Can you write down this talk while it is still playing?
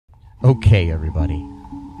Okay, everybody.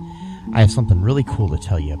 I have something really cool to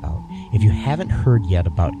tell you about. If you haven't heard yet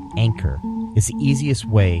about Anchor, it's the easiest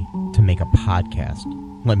way to make a podcast.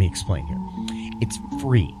 Let me explain here. It's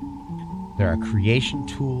free. There are creation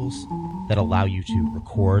tools that allow you to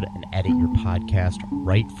record and edit your podcast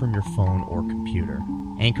right from your phone or computer.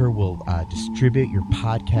 Anchor will distribute your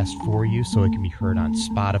podcast for you so it can be heard on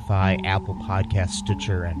Spotify, Apple Podcasts,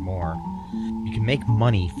 Stitcher, and more. You can make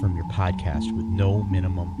money from your podcast with no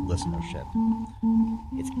minimum listenership.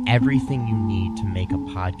 It's everything you need to make a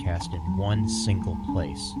podcast in one single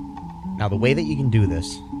place. Now, the way that you can do this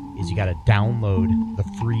is you got to download the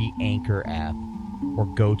free Anchor app or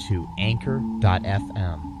go to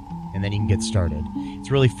anchor.fm, and then you can get started.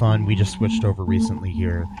 It's really fun. We just switched over recently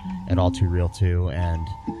here at All Too Real 2, and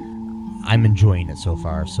I'm enjoying it so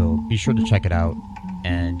far. So be sure to check it out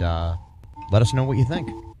and let us know what you think.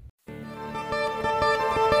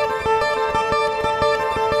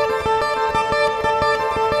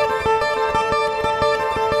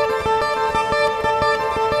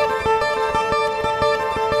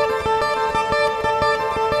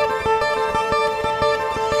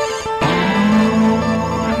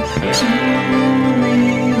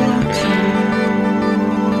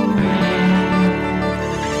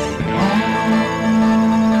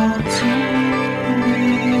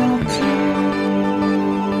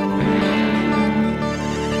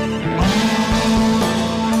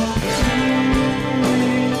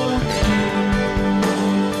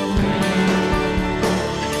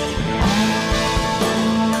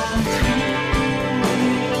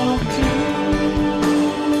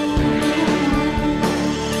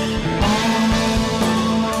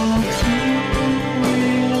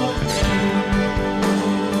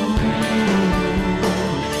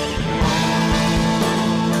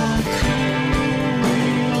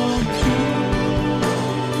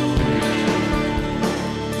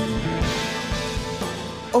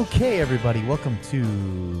 Okay, everybody, welcome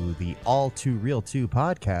to the All Too Real 2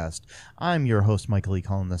 podcast. I'm your host, Michael E.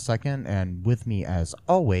 Cullen II, and with me, as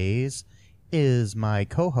always, is my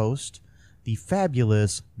co-host, the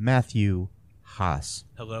fabulous Matthew Haas.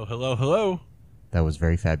 Hello, hello, hello. That was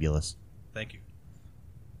very fabulous. Thank you.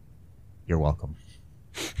 You're welcome.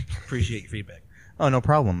 Appreciate your feedback. Oh, no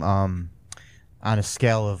problem. On a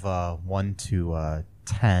scale of 1 to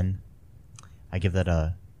 10, I give that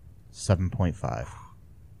a 7.5.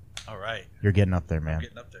 All right. You're getting up there, man. I'm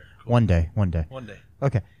getting up there. Cool. One day. One day.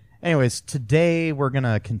 Okay. Anyways, today we're going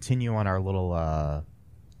to continue on our little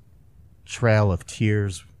Trail of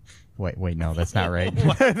Tears. Wait, no, that's not right.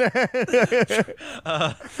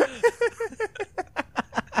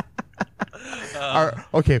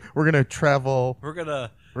 Okay, we're going to travel.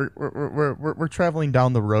 We're traveling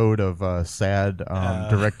down the road of sad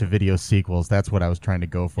direct-to-video sequels. That's what I was trying to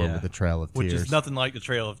go for with the Trail of Tears. Which is nothing like the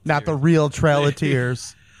Trail of Tears. Not the real Trail of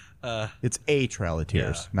Tears. It's a Trail of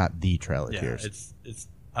Tears, not the Trail of Tears. It's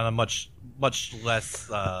on a much less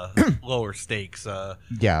lower stakes.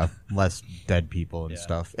 Less dead people and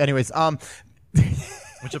stuff. Anyways,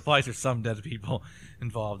 which applies to some dead people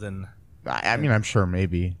involved in. I mean, I'm sure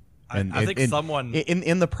maybe. I think someone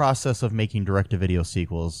in the process of making direct-to-video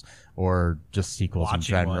sequels or just sequels in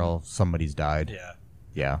general, somebody's died.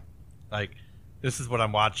 Yeah. Like, this is what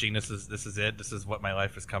I'm watching. This is it. This is what my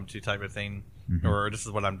life has come to, type of thing. Mm-hmm. Or this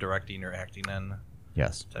is what I'm directing or acting in.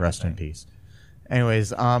 Yes. Rest in peace.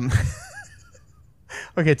 Anyways, okay,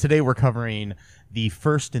 today we're covering the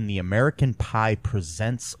first in the American Pie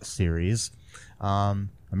Presents series.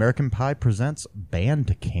 American Pie Presents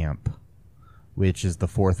Bandcamp, which is the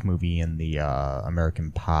fourth movie in the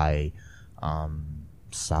American Pie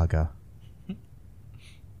saga.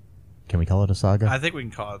 Can we call it a saga? I think we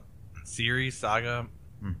can call it series, saga.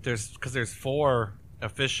 There's 4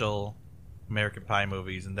 official American Pie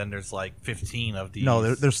movies, and then there's like 15 of these.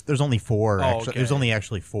 No, there's only 4. Okay. There's only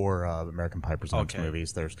actually 4 American Pie Presents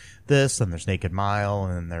movies. There's this, and there's Naked Mile,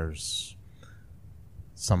 and then there's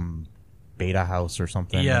some Beta House or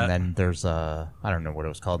something, and then there's I don't know what it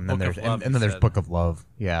was called, and then there's Book of Love.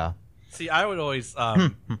 Yeah. See, I would always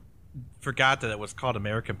forgot that it was called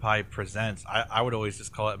American Pie Presents. I would always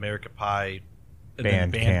just call it American Pie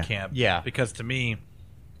Bandcamp. Yeah. Because to me,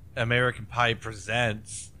 American Pie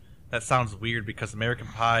Presents, that sounds weird because American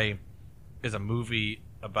Pie is a movie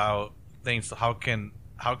about things. So how can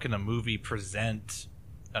a movie present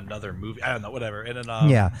another movie? I don't know, whatever. And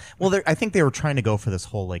then, well, I think they were trying to go for this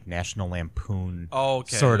whole like National Lampoon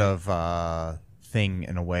sort of thing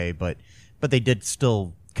in a way, but they did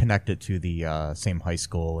still connect it to the same high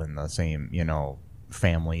school and the same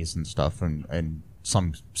families and stuff, and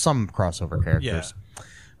some crossover characters.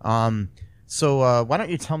 So why don't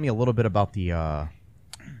you tell me a little bit about the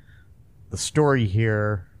the story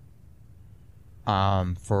here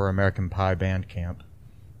for American Pie Bandcamp.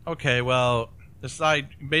 Okay, well,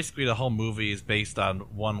 basically the whole movie is based on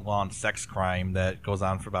one long sex crime that goes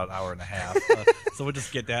on for about an hour and a half. So we'll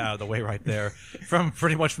just get that out of the way right there, from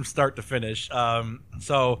pretty much from start to finish.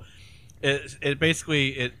 So it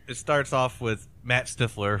basically starts off with Matt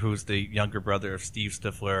Stifler, who's the younger brother of Steve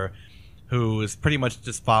Stifler, who is pretty much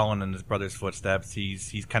just following in his brother's footsteps.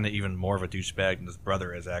 He's kind of even more of a douchebag than his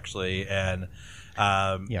brother is, actually. And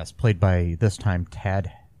yes, played by this time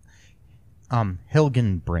Tad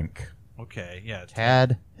Hilgenbrink. Okay, yeah,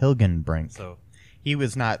 Tad Hilgenbrink. So he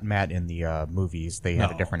was not Matt in the movies. They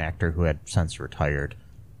had a different actor who had since retired.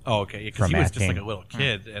 Oh, okay, because he was just like a little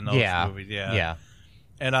kid in those movies. Yeah.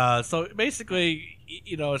 And so basically,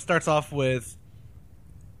 it starts off with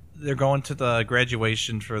they're going to the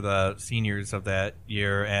graduation for the seniors of that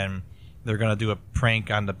year, and they're going to do a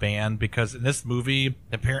prank on the band, because in this movie,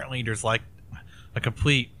 apparently there's like a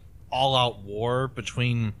complete all-out war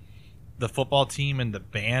between the football team and the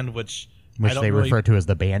band, which they refer to as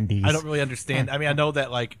the bandies. I don't really understand. I mean, I know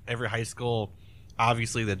that like every high school,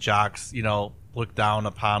 obviously the jocks, look down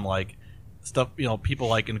upon like stuff, people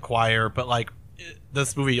like in choir, but like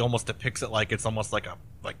this movie almost depicts it like it's almost like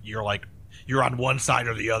you're on one side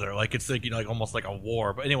or the other, like it's like like almost like a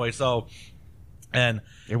war. But anyway, and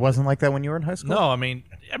it wasn't like that when you were in high school. No, I mean,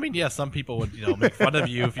 yeah, some people would make fun of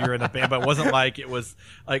you if you're in a band, but it wasn't like it was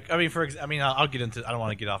like. I mean, I'll get into. I don't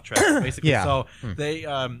want to get off track. Basically, so they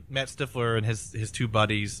Matt Stifler and his two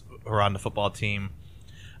buddies who are on the football team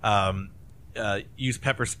use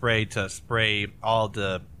pepper spray to spray all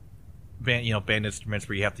the band instruments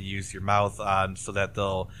where you have to use your mouth on, so that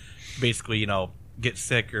they'll basically get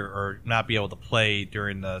sick or not be able to play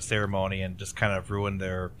during the ceremony, and just kind of ruin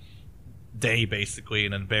their day basically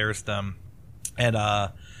and embarrass them. And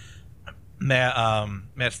Matt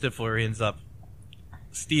Stifler ends up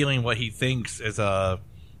stealing what he thinks is a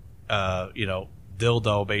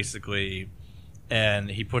dildo basically, and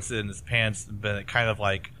he puts it in his pants, but it kind of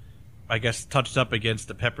like, I guess, touched up against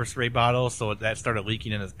the pepper spray bottle, so that started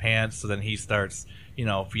leaking in his pants. So then he starts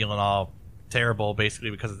feeling all terrible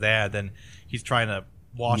basically because of that. Then he's trying to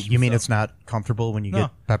wash. You mean it's not comfortable when you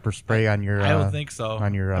get pepper spray on your? I don't think so.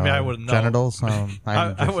 On your I wouldn't know. Genitals.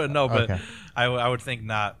 I wouldn't know, but okay. I would think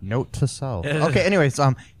not. Note to self. Okay. Anyways,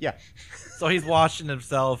 yeah. So he's washing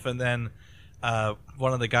himself, and then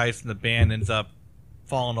one of the guys from the band ends up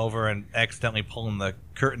falling over and accidentally pulling the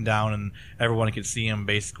curtain down, and everyone can see him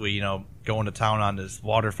basically, going to town on this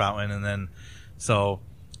water fountain. And then, so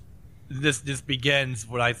this begins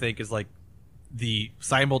what I think is like the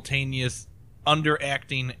simultaneous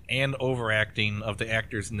underacting and overacting of the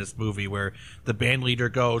actors in this movie, where the band leader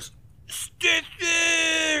goes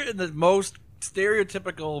Stitcher in the most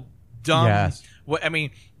stereotypical dumb. Yes. I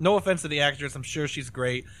mean, no offense to the actress, I'm sure she's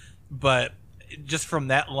great, but just from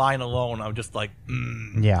that line alone, I'm just like,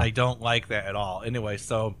 I don't like that at all. Anyway,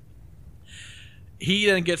 so he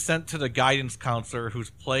then gets sent to the guidance counselor,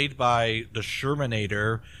 who's played by the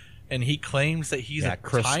Shermanator, and he claims that he's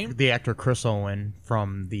the actor Chris Owen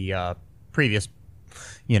from the previous,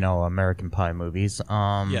 American Pie movies.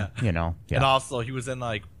 And also he was in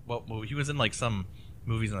like what movie? He was in like some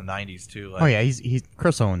movies in the 90s too. Like, he's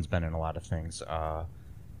Chris Owen's been in a lot of things.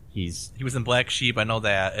 He was in Black Sheep, I know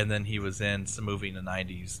that, and then he was in some movie in the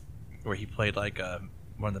 90s where he played like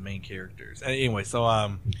one of the main characters. Anyway,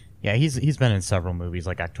 so he's been in several movies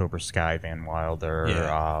like October Sky, Van Wilder.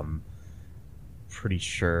 Yeah. Pretty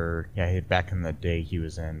sure. Yeah, back in the day he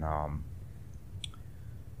was in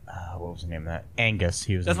what was the name of that? Angus.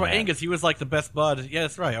 That's right, Angus. He was like the best bud. Yeah,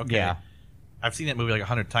 that's right. Okay. Yeah. I've seen that movie like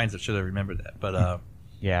 100 times. I should have remembered that. But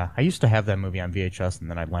yeah, I used to have that movie on VHS,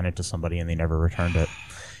 and then I lent it to somebody, and they never returned it.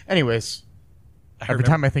 Anyways, every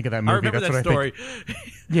time I think of that movie, that's what story. I think.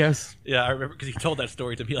 Yes. Yeah, I remember because he told that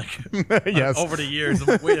story to me like yes. over the years. I'm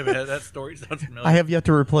like, wait a minute, that story sounds familiar. I have yet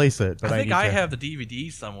to replace it, but I think I have the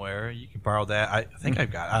DVD somewhere. You can borrow that. I think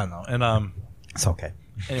I've got. I don't know. And it's okay.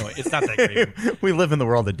 Anyway, it's not that great. We live in the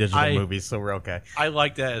world of digital movies, so we're okay. I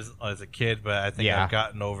liked that as a kid, but I think I've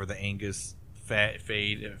gotten over the Angus fad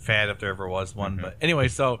if there ever was one. Mm-hmm. But anyway,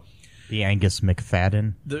 so the Angus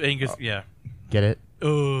McFadden. The Angus, get it?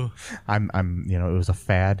 Oh, I'm. It was a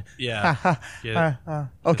fad. Yeah.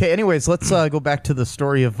 Okay. Anyways, let's go back to the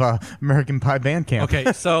story of American Pie Bandcamp.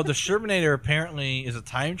 Okay, so the Shermanator apparently is a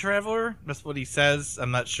time traveler. That's what he says.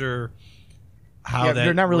 I'm not sure how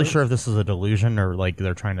they're not really sure if this is a delusion or like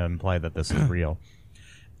they're trying to imply that this is real.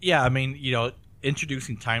 Yeah, I mean,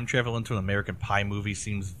 introducing time travel into an American Pie movie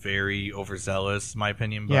seems very overzealous, in my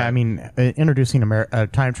opinion. But yeah, I mean, introducing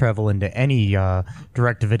time travel into any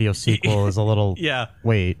direct-to-video sequel is a little... Yeah.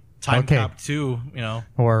 Wait. Time Okay. Cop 2,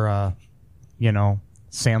 or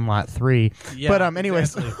Sandlot 3. Yeah, But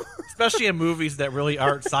anyways, exactly. Especially in movies that really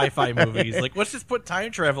aren't sci-fi movies. Like, let's just put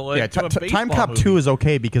time travel into a baseball Time Cop movie. 2 is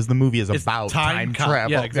okay because the movie is It's about time Cop.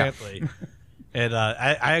 travel. Yeah, exactly. And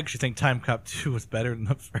I actually think Time Cop 2 was better than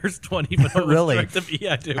the first one. Even though it was Really?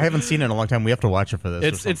 Yeah, I do. I haven't seen it in a long time. We have to watch it for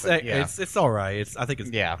this. It's all right. I think it's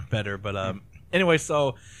better. But anyway,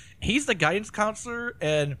 so he's the guidance counselor,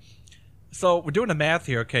 and so we're doing the math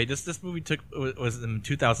here. Okay, this movie was in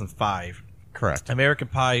 2005. Correct. American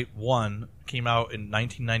Pie 1 came out in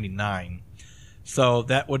 1999. So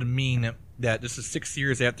that would mean that this is 6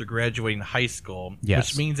 years after graduating high school, Yes.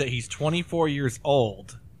 which means that he's 24 years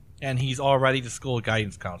old, and he's already the school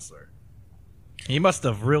guidance counselor. He must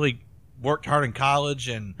have really worked hard in college,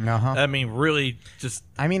 and I mean, really just...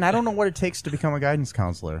 I mean, I don't know what it takes to become a guidance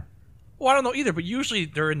counselor. Well, I don't know either, but usually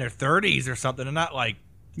they're in their 30s or something, and not like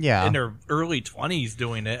in their early 20s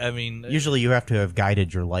doing it. I mean... Usually you have to have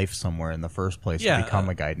guided your life somewhere in the first place Yeah, to become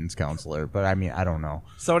a guidance counselor, but I mean, I don't know.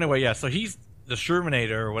 So anyway, yeah, so he's the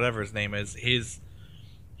Shermanator, or whatever his name is. He's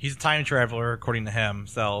a time traveler, according to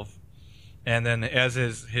himself. And then as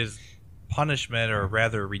his punishment, or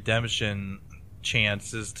rather redemption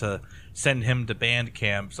chance, is to send him to band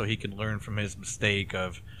camp so he can learn from his mistake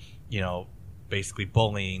of, basically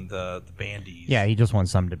bullying the bandies. Yeah, he just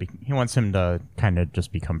wants he wants him to kind of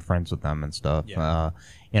just become friends with them and stuff. Yeah.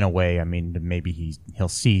 In a way, I mean, maybe he'll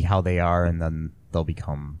see how they are, and then he'll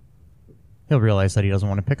realize that he doesn't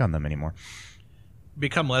want to pick on them anymore.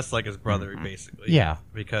 Become less like his brother, basically. Yeah.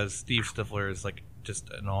 Because Steve Stifler is like just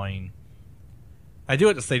annoying. I do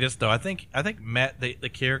have to say this though. I think Matt, the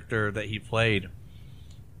character that he played,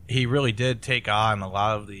 he really did take on a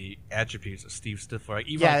lot of the attributes of Steve Stifler. Like,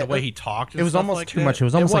 even the way he talked. It was almost like too that. much. It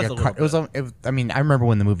was almost like a I mean, I remember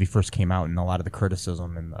when the movie first came out, and a lot of the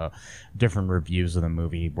criticism and the different reviews of the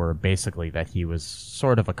movie were basically that he was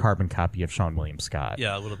sort of a carbon copy of Sean William Scott.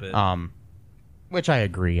 Yeah, a little bit. Which I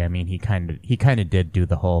agree. I mean, he kind of did do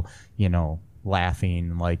the whole,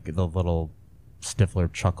 laughing, like the little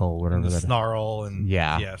Stifler chuckle, whatever, and the that snarl, and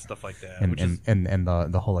stuff like that, and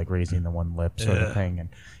the whole like raising the one lip sort of thing, and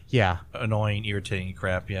annoying, irritating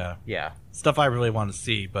crap. Yeah, stuff I really want to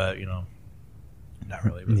see, but not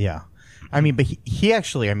really. But. Yeah. I mean, but he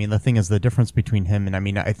actually, I mean, the thing is, the difference between him and, I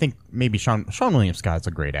mean, I think maybe Sean William Scott's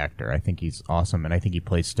a great actor. I think he's awesome, and I think he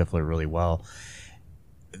plays Stifler really well.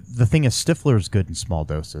 The thing is, Stifler is good in small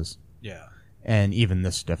doses. Yeah. And even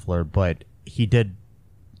this Stifler, but he did,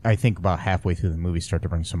 I think, about halfway through the movie start to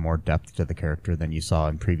bring some more depth to the character than you saw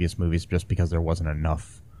in previous movies, just because there wasn't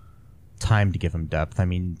enough time to give him depth. I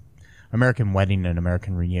mean, American Wedding and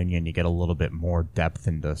American Reunion, you get a little bit more depth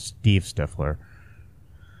into Steve Stifler.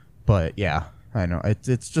 But yeah, I know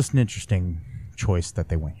it's just an interesting choice that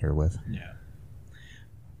they went here with. Yeah.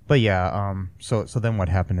 But yeah, so then what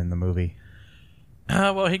happened in the movie?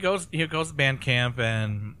 Well, he goes to band camp,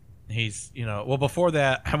 and he's well, before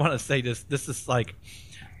that, I want to say this is like,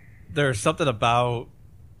 there's something about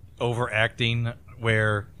overacting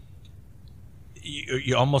where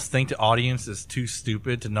you almost think the audience is too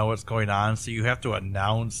stupid to know what's going on, so you have to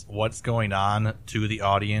announce what's going on to the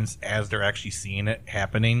audience as they're actually seeing it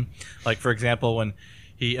happening. Like, for example, when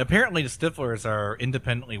apparently the Stiflers are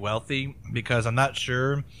independently wealthy, because I'm not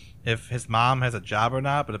sure if his mom has a job or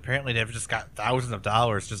not, but apparently they've just got thousands of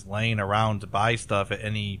dollars just laying around to buy stuff at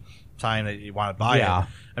any time that you want to buy it.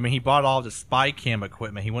 I mean, he bought all the spy cam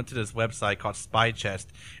equipment. He went to this website called Spy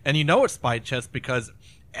Chest, and it's Spy Chest because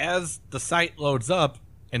as the site loads up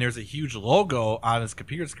and there's a huge logo on his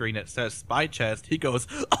computer screen that says Spy Chest, he goes,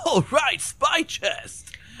 "Oh right, Spy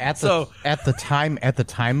Chest." At the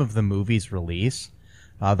time of the movie's release,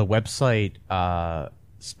 the website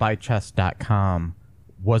spychest.com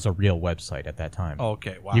was a real website at that time.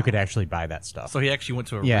 Okay, wow. You could actually buy that stuff. So he actually went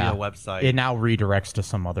to a real website. It now redirects to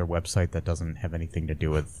some other website that doesn't have anything to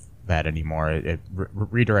do with that anymore. It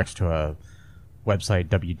redirects to a website,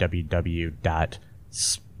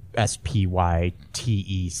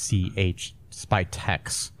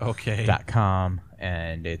 spytex.com,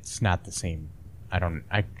 and it's not the same.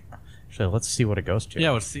 Actually, let's see what it goes to.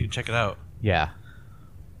 Yeah, let's see. Check it out. Yeah.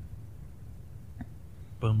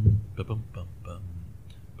 Boom, boom, boom, boom, boom,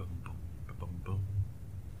 boom, boom, boom.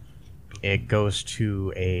 It goes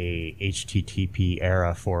to a HTTP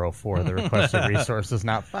era 404. The requested resource is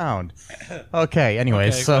not found. Okay.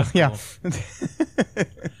 Anyways, cool.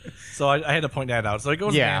 So I had to point that out. So he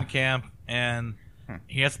goes to band camp, and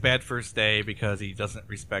he has a bad first day because he doesn't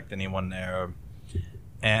respect anyone there,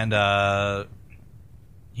 and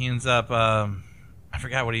he ends up I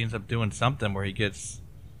forgot what he ends up doing, something where he gets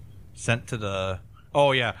sent to the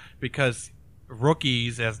because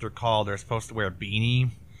rookies, as they're called, they're supposed to wear a beanie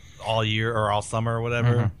all year or all summer or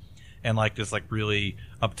whatever. Mm-hmm. And like this like really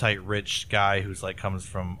uptight rich guy who's like comes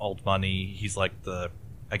from old money. He's like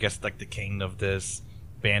I guess like the king of this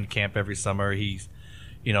band camp every summer. He's,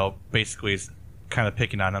 basically is kind of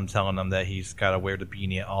picking on him, telling him that he's got to wear the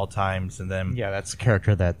beanie at all times. And then that's the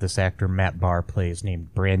character that this actor Matt Barr plays,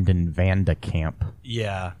 named Brandon Van de Kamp.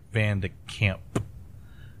 Yeah, Van de Kamp.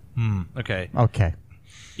 Okay. Okay.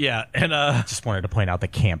 Yeah, and Just wanted to point out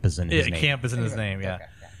that Camp is in his name. Camp is in his name. Yeah. Okay.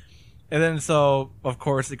 And then, so, of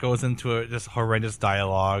course, it goes into this horrendous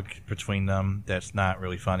dialogue between them that's not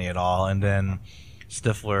really funny at all. And then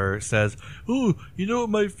Stifler says, "Oh, you know what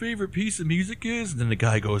my favorite piece of music is?" And then the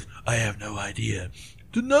guy goes, "I have no idea.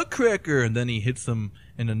 The Nutcracker." And then he hits him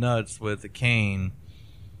in the nuts with a cane.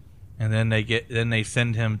 And then they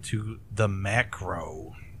send him to the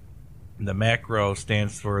Macro. And the Macro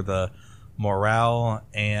stands for the Morale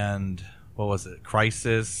and, what was it,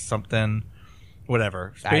 Crisis, something.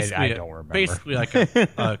 Whatever. It's basically, I don't remember. Basically like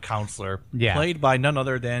a counselor. Yeah. Played by none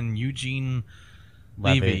other than Eugene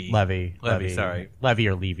Levy, sorry. Levy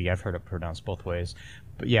or Levy. I've heard it pronounced both ways.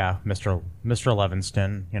 But yeah, Mr.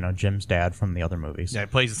 Levinston, Jim's dad from the other movies. Yeah, he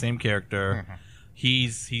plays the same character. Mm-hmm.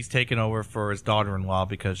 He's taken over for his daughter-in-law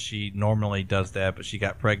because she normally does that, but she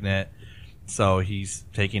got pregnant. So he's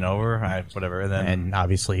taking over. Whatever. And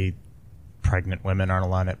obviously pregnant women aren't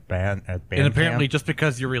allowed at band and apparently camp. Just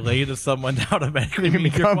because you're related to someone automatically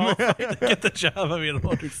means you're qualified to get the job. I mean, I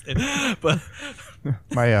don't understand. But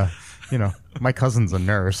my cousin's a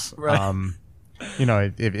nurse. Right.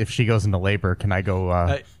 If she goes into labor, can I go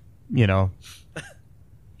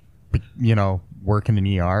work in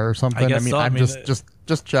an ER or something? I guess I'm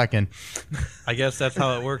just checking. I guess that's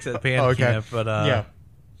how it works at band camp, but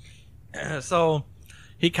yeah. So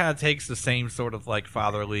he kind of takes the same sort of like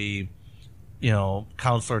fatherly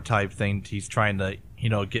counselor type thing. He's trying to,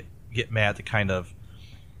 get Matt to kind of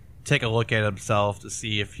take a look at himself to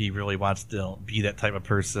see if he really wants to be that type of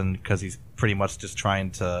person, because he's pretty much just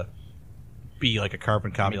trying to be like a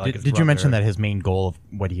carbon copy. Did you mention that his main goal of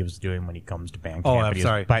what he was doing when he comes to band camp? Oh, I'm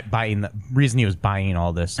sorry. Buying the reason he was buying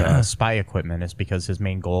all this spy equipment is because his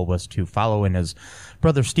main goal was to follow in his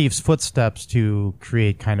brother Steve's footsteps to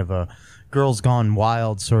create kind of a Girls Gone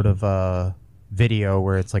Wild sort of video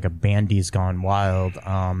where it's like a Bandy's Gone Wild.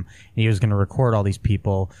 And he was going to record all these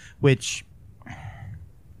people, which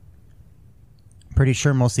pretty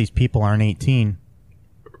sure most of these people aren't 18.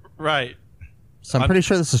 Right. So I'm pretty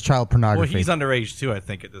sure this is child pornography. Well, he's underage too, I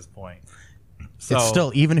think, at this point. So it's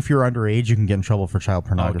still, even if you're underage, you can get in trouble for child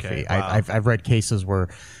pornography. Okay, wow. I've read cases where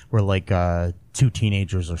like two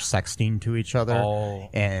teenagers are sexting to each other,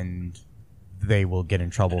 and they will get in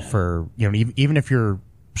trouble for even if you're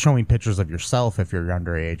showing pictures of yourself, if you're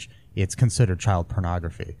underage, it's considered child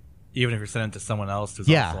pornography. Even if you're sending it to someone else who's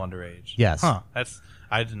also underage. Yes. Huh.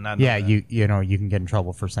 I did not know that. you can get in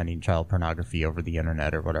trouble for sending child pornography over the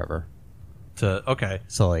internet or whatever. Okay.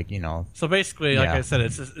 So So basically, like I said,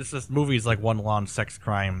 it's just movies like one long sex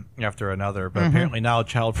crime after another. But apparently now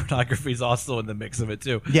child pornography is also in the mix of it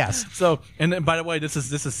too. Yes. So, and then, by the way, this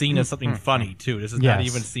is seen as something funny too. This is not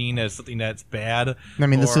even seen as something that's bad. I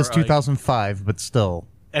mean, this is 2005, but still.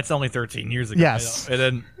 That's only 13 years ago. Yes. And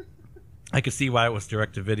then I could see why it was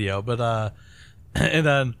direct to video, but and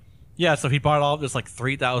then so he bought all of this like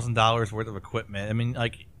 $3,000 worth of equipment. I mean,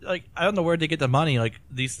 like I don't know where they get the money. Like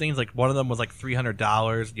these things, like one of them was like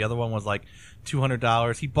 $300, the other one was like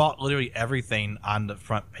 $200. He bought literally everything on the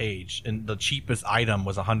front page, and the cheapest item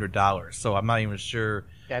was $100. So I'm not even sure.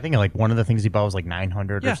 Yeah, I think like one of the things he bought was like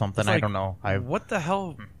 $900 or something. I don't know. What the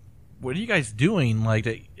hell? What are you guys doing?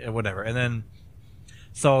 Like whatever. And then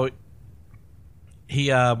so he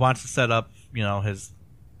wants to set up,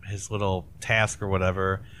 his little task or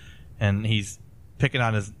whatever, and he's picking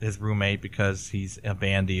on his roommate because he's a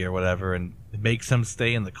bandy or whatever, and makes him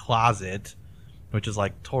stay in the closet, which is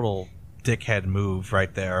like total dickhead move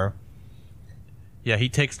right there. Yeah, he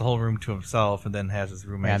takes the whole room to himself and then has his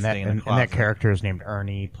roommate stay in the closet. And that character is named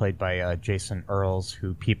Ernie, played by Jason Earls,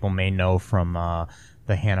 who people may know from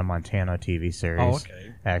the Hannah Montana TV series. Oh,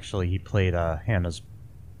 okay. Actually, he played Hannah's,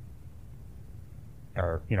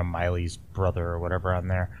 or Miley's brother or whatever on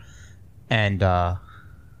there, and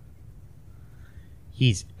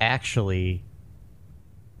he's actually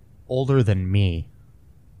older than me.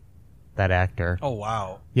 That actor. Oh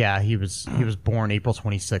wow. Yeah, he was born April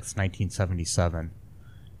 26th, 1977,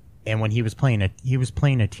 and when he was playing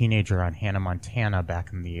a teenager on Hannah Montana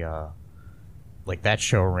back in the that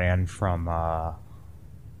show ran from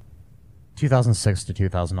 2006 to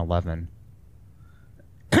 2011.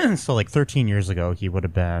 So 13 years ago, he would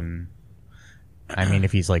have been, I mean,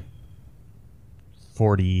 if he's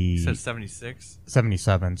 40. He said 76.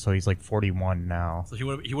 77, so he's like 41 now. So he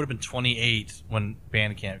would have been 28 when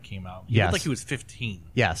Bandcamp came out. He Yes. looked like he was 15.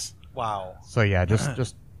 Yes. Wow. So yeah,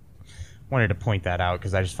 just wanted to point that out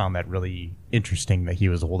because I just found that really interesting that he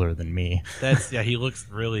was older than me. He looks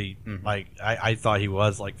really like I thought he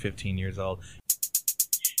was like 15 years old.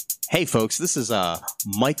 Hey folks, this is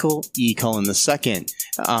Michael E. Cullen II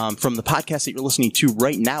from the podcast that you're listening to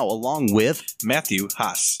right now, along with Matthew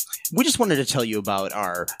Haas. We just wanted to tell you about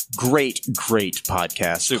our great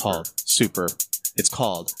podcast called Super. It's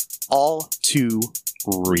called All Too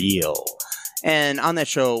Real. And on that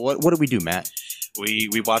show, what do we do, Matt?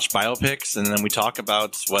 We watch biopics, and then we talk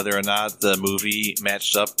about whether or not the movie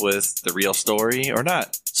matched up with the real story or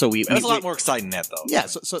not. So it was a lot more exciting than that, though. Yeah,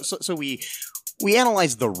 so we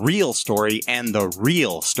analyze the real story and the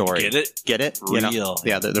real story. Get it? Get it? Real.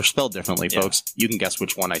 Yeah, they're spelled differently, folks. You can guess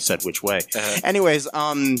which one I said which way. Uh-huh. Anyways,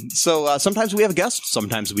 so sometimes we have a guest,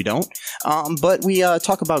 sometimes we don't. But we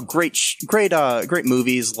talk about great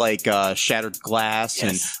movies like Shattered Glass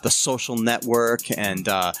and The Social Network and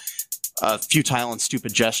Futile and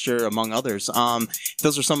Stupid Gesture, among others.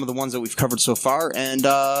 Those are some of the ones that we've covered so far, and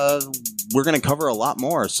we're going to cover a lot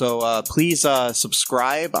more. So please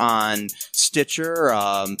subscribe on Stitcher,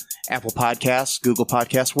 Apple Podcasts, Google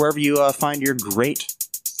Podcasts, wherever you find your great,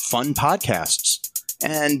 fun podcasts.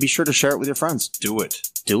 And be sure to share it with your friends. Do it.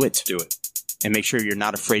 Do it. Do it. And make sure you're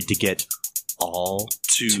not afraid to get all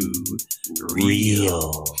too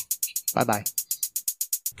real. Bye-bye.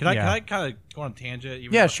 Can I kind of go on a tangent?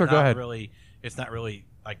 Even Yeah, though sure, it's go not ahead. Really, it's not really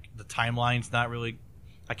like the timeline's not really.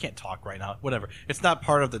 I can't talk right now. Whatever. It's not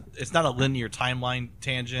part of the. It's not a linear timeline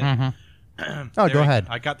tangent. Mm-hmm. Oh, go ahead.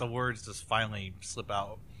 I got the words just finally slip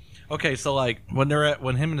out. Okay, so like when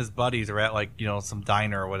him and his buddies are at like some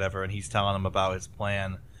diner or whatever, and he's telling them about his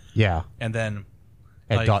plan, Yeah. and then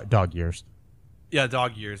At like, Dog Years. yeah,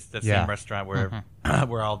 Dog Years, that Yeah. same restaurant where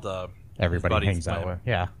where all the Everybody buddies hangs out plan. with.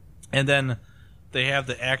 Yeah. And then they have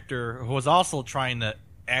the actor who was also trying to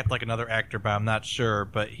act like another actor, but I'm not sure.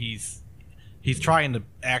 But he's trying to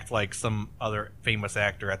act like some other famous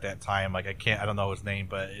actor at that time. Like I don't know his name,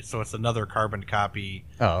 but it's another carbon copy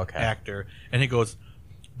Oh, okay. actor. And he goes,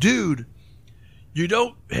 "Dude, you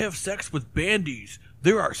don't have sex with bandies.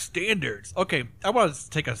 There are standards." Okay, I want to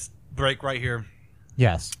take a break right here.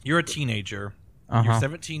 Yes. You're a teenager. Uh-huh. You're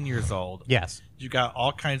 17 years old. Yes. You got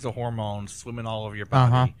all kinds of hormones swimming all over your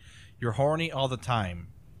body. Uh-huh. You're horny all the time.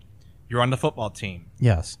 You're on the football team.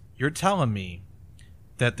 Yes. You're telling me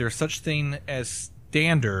that there's such thing as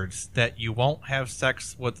standards that you won't have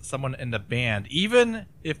sex with someone in the band, even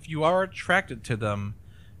if you are attracted to them,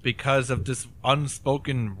 because of this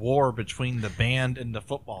unspoken war between the band and the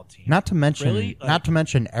football team. Not to mention, Really?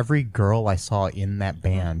 every girl I saw in that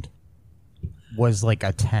band was like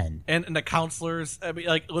a 10. And the counselors, I mean,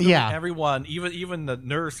 like literally Yeah. everyone, even the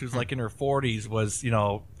nurse who's like in her 40s was,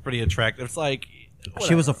 pretty attractive. It's like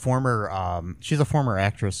She was a former, she's a former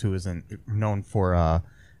actress who is known for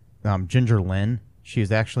Ginger Lynn. She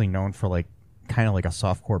is actually known for like kind of like a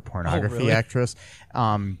softcore pornography really? actress.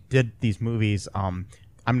 Did these movies. I'm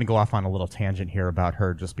going to go off on a little tangent here about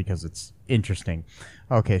her just because it's interesting.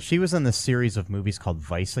 Okay, she was in this series of movies called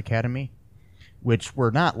Vice Academy, which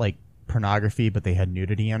were not like pornography, but they had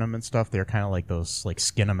nudity in them and stuff. They're kind of like those like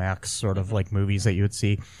Skinamax sort of like movies that you would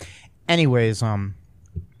see. Anyways,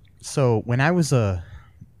 so when I was I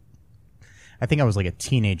think I was like a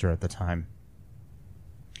teenager at the time.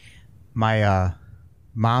 My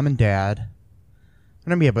mom and dad, I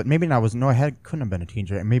mean, yeah, but maybe not. Couldn't have been a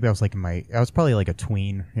teenager. Maybe I was like I was probably like a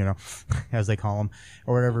tween, as they call them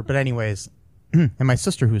or whatever. But anyways, and my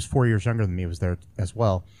sister, who's 4 years younger than me, was there as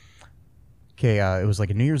well. Okay, it was like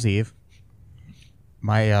a New Year's Eve.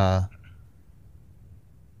 My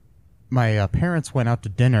parents went out to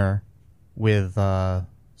dinner with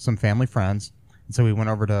some family friends, and so we went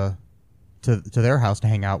over to their house to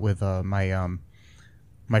hang out with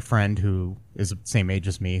my friend who is the same age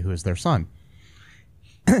as me, who is their son,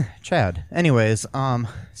 Chad. Anyways,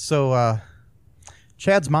 so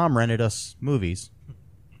Chad's mom rented us movies,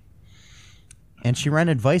 and she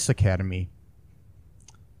rented Vice Academy,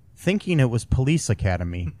 thinking it was Police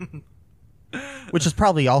Academy, which is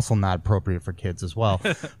probably also not appropriate for kids as well,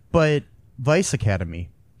 but Vice Academy,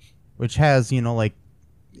 which has, like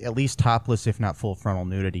at least topless, if not full frontal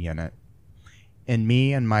nudity in it. And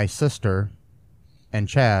me and my sister and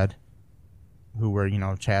Chad, who were,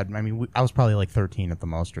 Chad, I mean, I was probably like 13 at the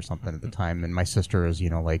most or something at the time. And my sister is,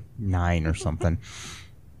 like 9 or something.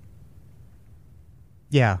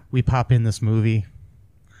 Yeah, we pop in this movie.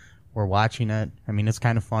 We're watching it. I mean, it's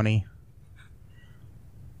kind of funny.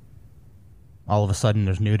 All of a sudden,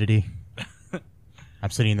 there's nudity. I'm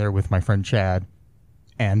sitting there with my friend Chad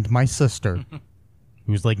and my sister,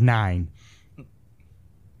 who's like 9.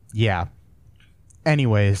 Yeah.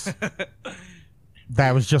 Anyways,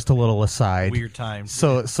 that was just a little aside. Weird times.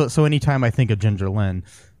 So anytime I think of Ginger Lynn,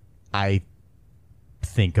 I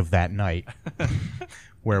think of that night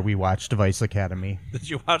where we watched Vice Academy. Did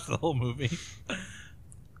you watch the whole movie?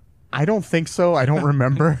 I don't think so. I don't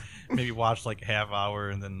remember. Maybe watch like a half hour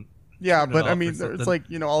and then. Yeah, turn it but I off mean, or something. it's like,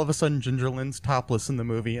 all of a sudden Ginger Lynn's topless in the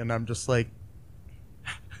movie, and I'm just like,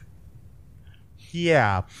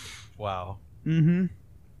 yeah. Wow. Mm-hmm.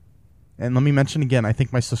 And let me mention again, I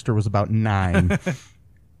think my sister was about 9.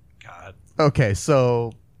 God. Okay,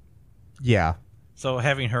 so, yeah. So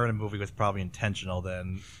having her in a movie was probably intentional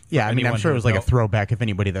then. for Yeah, I mean, I'm anyone sure it who was like a knows- throwback if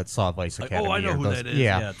anybody that saw Vice Like, Academy. oh, I know or who those- that is.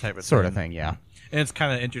 Yeah, Yeah, type of sort thing. of thing, yeah. And it's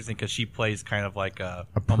kind of interesting because she plays kind of like a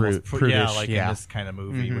prudish, like yeah. in this kind of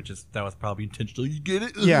movie, Mhm. that was probably intentional. You get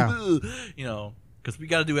it? Yeah. Because we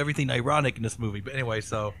got to do everything ironic in this movie. But anyway,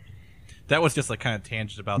 so that was just like kind of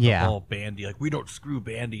tangent about Yeah. the whole bandy. Like, we don't screw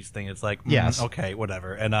bandies thing. It's like, Yes. okay,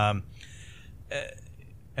 whatever. And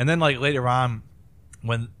then like later on,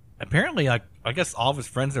 when apparently like I guess all of his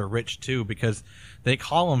friends are rich too, because they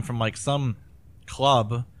call him from like some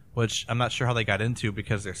club, which I'm not sure how they got into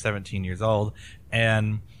because they're 17 years old,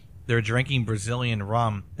 and they're drinking Brazilian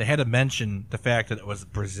rum. They had to mention the fact that it was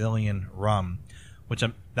Brazilian rum, which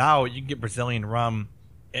now you can get Brazilian rum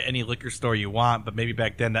at any liquor store you want, but maybe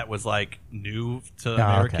back then that was like new to okay.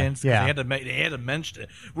 Americans. 'Cause Yeah. they had to mention it.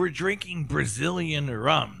 We're drinking Brazilian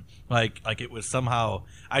rum, like it was somehow.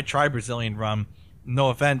 I tried Brazilian rum. No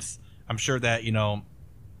offense, I'm sure that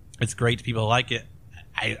it's great. People like it.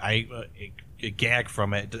 I gag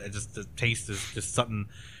from it. Just the taste is just something,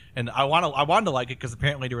 and I wanted to like it because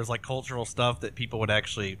apparently there was like cultural stuff that people would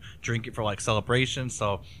actually drink it for like celebrations.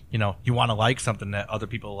 So you want to like something that other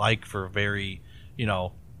people like for very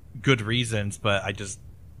good reasons. But I just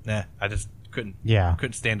couldn't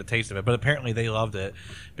stand the taste of it. But apparently they loved it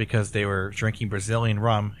because they were drinking Brazilian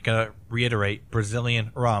rum. Gotta reiterate,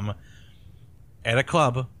 Brazilian rum at a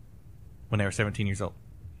club when they were 17 years old.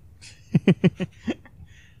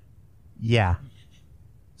 Yeah.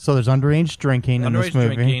 So there's underage drinking in this Underage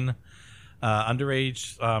movie. drinking,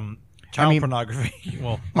 underage child pornography.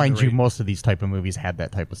 Well, Mind you, underage. most of these type of movies had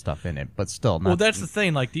that type of stuff in it, but still not. Well, that's the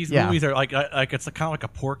thing. Like these Yeah. movies are like it's kind of like a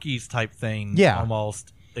Porky's type thing. Yeah.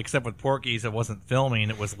 almost. Except with Porky's, it wasn't filming;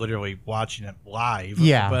 it was literally watching it live.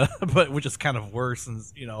 Yeah. but which is kind of worse, and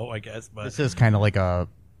I guess. But This is kind of like a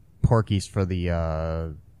Porky's for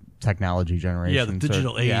the technology generation. yeah, the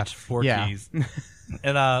digital age yeah. Porky's.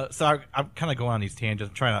 And so I'm kind of going on these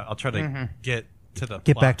tangents. I'll try to get to the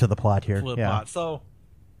Get plot. back to the plot here. Flip Yeah. plot. So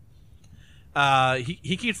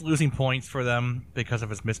he keeps losing points for them because of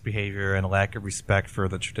his misbehavior and lack of respect for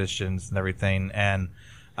the traditions and everything. And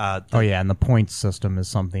Oh yeah, and the points system is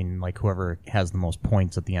something like whoever has the most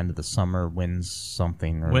points at the end of the summer wins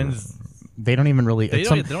something. Or Wins- They don't even really. They It's,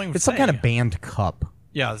 don't- some, they don't even it's some kind say. of band cup.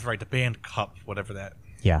 yeah, that's right. The band cup, whatever that.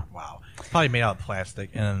 Yeah. Wow, it's probably made out of plastic.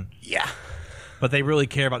 And Yeah. but they really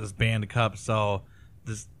care about this band cup. So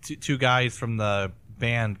this two guys from the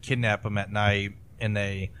band kidnap him at night, and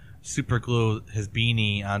they super glue his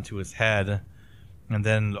beanie onto his head, and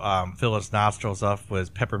then fill his nostrils up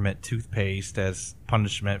with peppermint toothpaste as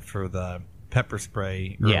punishment for the pepper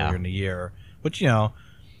spray earlier in the year. Which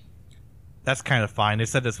that's kind of fine. They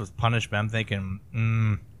said this was punishment. I'm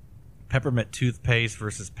thinking, peppermint toothpaste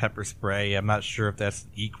versus pepper spray. I'm not sure if that's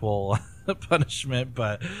equal punishment,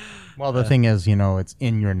 but Well, the thing is, it's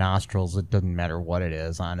in your nostrils. It doesn't matter what it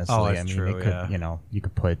is, honestly. Oh, that's I mean, true, it could, yeah. You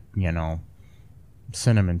could put,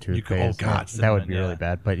 cinnamon toothpaste. God, that would cinnamon, be yeah. really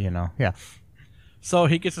bad. But yeah. So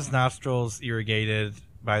he gets his nostrils irrigated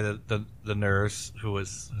by the nurse who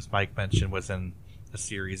was, as Mike mentioned, was in a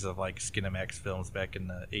series of like Skinamax films back in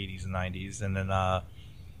the 80s and 90s. And then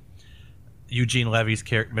Eugene Levy's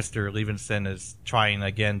character, Mr. Levinson, is trying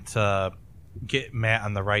again to get Matt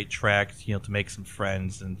on the right track, to make some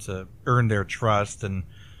friends and to earn their trust. And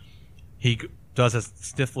he does a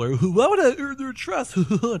Stifler, why would I earn their trust?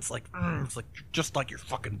 It's like just like your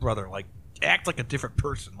fucking brother. Like, act like a different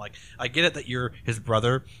person. Like, I get it that you're his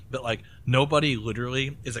brother, but like nobody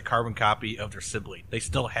literally is a carbon copy of their sibling. They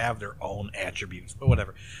still have their own attributes, but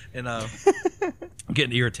whatever. And I'm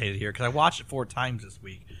getting irritated here because I watched it 4 times this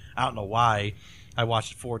week. I don't know why I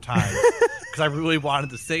watched it 4 times because I really wanted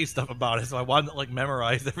to say stuff about it, so I wanted to like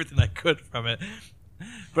memorize everything I could from it.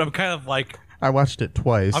 But I'm kind of like, I watched it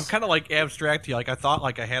twice. I'm kind of like abstract here. Like, I thought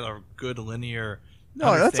like I had a good linear No,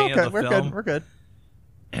 that's understanding okay. of the We're film. good. We're good.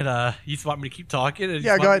 And you just want me to keep talking? And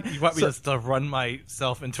Yeah, go ahead. You want me just to run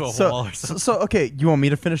myself into a wall or something? So, okay, you want me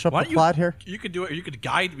to finish up Why the don't plot here? You could do it. You could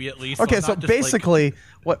guide me at least. Okay, so so I'm not just, basically,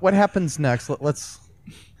 what happens next? Let's.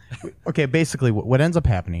 Okay, basically, what ends up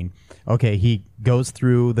happening? Okay, he goes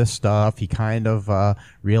through this stuff. He kind of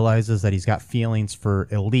realizes that he's got feelings for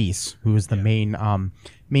Elise, who is the main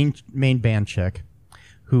band chick,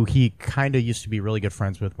 who he kind of used to be really good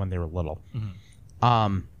friends with when they were little.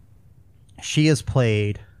 Mm-hmm. She is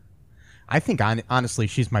played. I think honestly,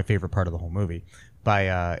 she's my favorite part of the whole movie, by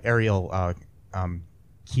Ariel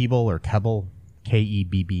Kebbel or Kebbel,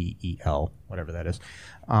 Kebbel, whatever that is.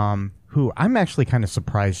 Who I'm actually kind of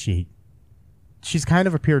surprised she's kind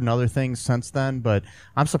of appeared in other things since then, but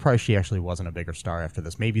I'm surprised she actually wasn't a bigger star after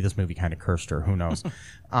this. Maybe this movie kind of cursed her. Who knows?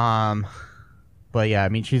 But yeah, I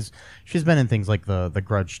mean, she's been in things like the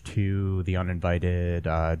Grudge 2, The Uninvited,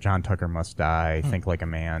 John Tucker Must Die, Think Like a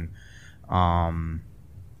Man.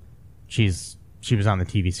 She was on the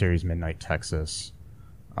TV series Midnight Texas.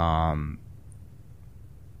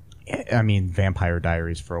 I mean, Vampire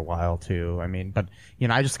Diaries for a while too. I mean, but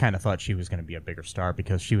I just kind of thought she was going to be a bigger star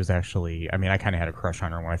because she was actually. I mean, I kind of had a crush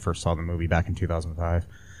on her when I first saw the movie back in 2005.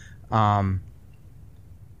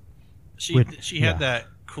 She had that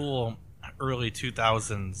cool early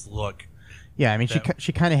 2000s look. Yeah, I mean,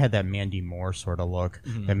 she kind of had that Mandy Moore sort of look,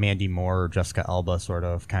 that Mandy Moore or Jessica Alba sort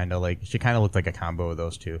of kind of like. She kind of looked like a combo of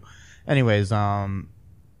those two. Anyways,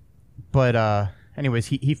 anyways,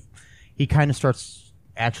 he kind of starts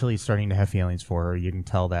starting to have feelings for her. You can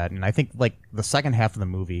tell that, and I think like the second half of the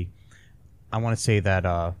movie, I want to say that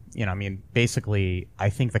I mean, basically,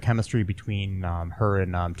 I think the chemistry between her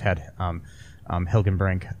and Ted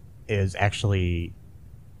Hilgenbrink is actually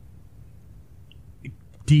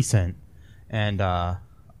decent, and I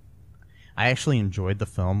actually enjoyed the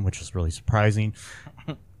film, which was really surprising.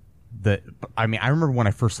 I mean, I remember when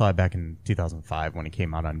I first saw it back in 2005 when it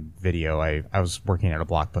came out on video. I was working at a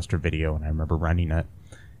Blockbuster Video, and I remember renting it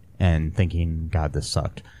and thinking, God, this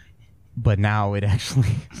sucked. But now I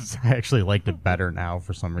actually liked it better now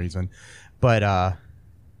for some reason. But I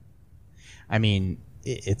mean,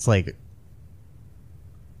 it's like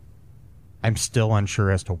I'm still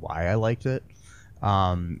unsure as to why I liked it.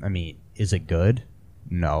 I mean, is it good?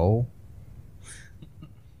 No.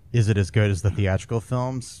 Is it as good as the theatrical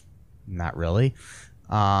films? Not really.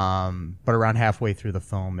 But around halfway through the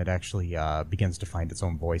film, it actually begins to find its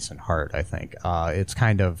own voice and heart, I think. It's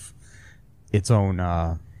kind of its own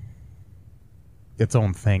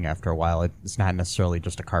thing after a while. It's not necessarily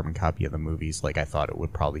just a carbon copy of the movies like I thought it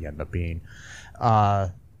would probably end up being.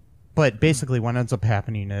 But basically what ends up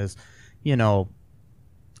happening is,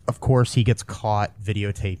 of course he gets caught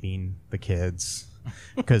videotaping the kids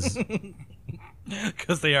because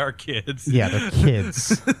they are kids. Yeah, they're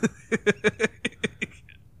kids.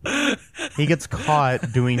 He gets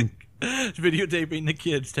caught doing videotaping the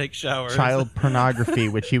kids take showers. Child pornography,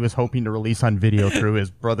 which he was hoping to release on video through his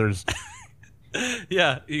brother's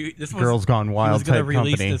Girls Gone Wild type company. He was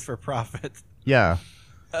going to release this for profit. Yeah.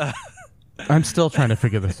 I'm still trying to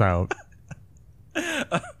figure this out.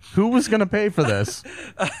 Who was going to pay for this?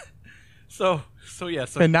 So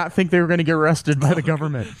and not think they were going to get arrested by the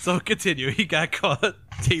government. So continue. He got caught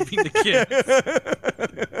taping the kids.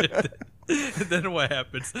 And then what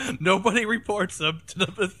happens? Nobody reports him to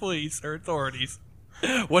the police or authorities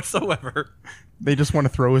whatsoever. They just want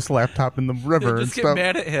to throw his laptop in the river They and just stuff.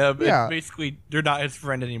 get mad at him. Yeah. And basically, they're not his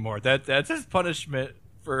friend anymore. That's his punishment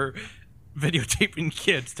for videotaping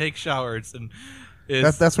kids take showers. And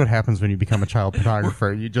that's what happens when you become a child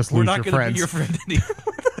pornographer. You just lose your friends. We're not going to be your friend anymore.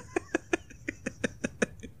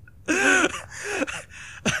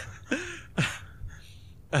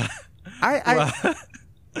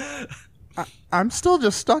 I'm still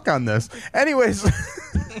just stuck on this. Anyways,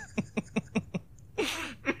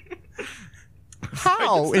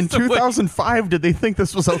 how in 2005 did they think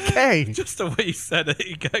this was okay? Just the way you said it,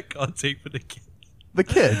 he got caught taping the kids. The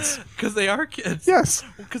kids. Because they are kids. Yes.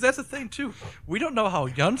 Because that's the thing, too. We don't know how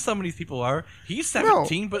young some of these people are. He's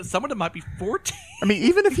 17, but some of them might be 14. I mean,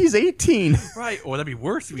 even if he's 18. Right. Or that'd be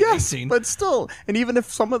worse if he's 18. But still. And even if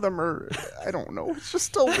some of them are, I don't know. It's just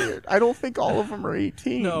still weird. I don't think all of them are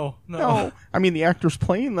 18. No. I mean, the actors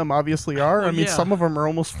playing them obviously are. Well, I mean, some of them are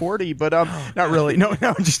almost 40, but not really. No,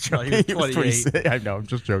 I'm just joking. He was 28. I know, I'm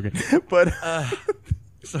just joking. But...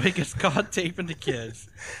 So he gets caught taping the kids,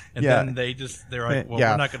 and then they're like, "Well,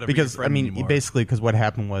 we're not going to be because your friend anymore." Basically, because what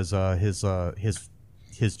happened was his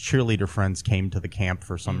cheerleader friends came to the camp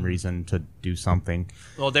for some reason to do something.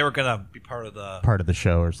 Well, they were going to be part of the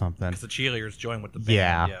show or something. Because the cheerleaders joined with the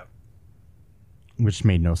band. Yeah, which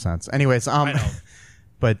made no sense. Anyways, I know.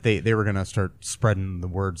 but they were gonna start spreading the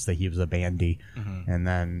words that he was a bandy, and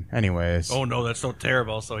then anyways, Oh no, that's so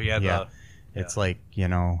terrible. So he had it's like,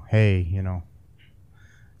 hey,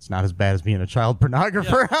 it's not as bad as being a child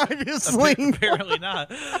pornographer, obviously. apparently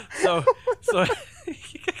not. So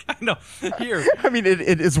I know here. I mean,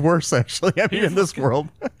 it is worse actually. I mean, in this world,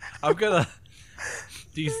 I'm gonna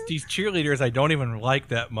these cheerleaders I don't even like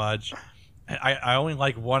that much. I only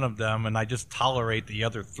like one of them, and I just tolerate the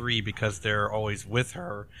other three because they're always with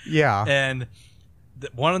her. yeah. And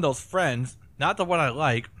one of those friends, not the one I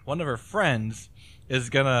like, one of her friends is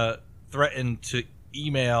gonna threaten to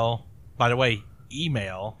email. By the way,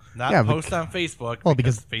 email, not post on Facebook. Well,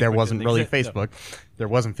 because Facebook there wasn't didn't really exist. Facebook. There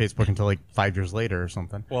wasn't Facebook until like 5 years later or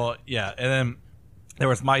something. Well, yeah, and then there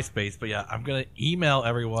was MySpace, but yeah, I'm gonna email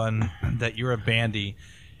everyone that you're a bandy.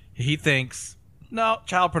 He thinks no,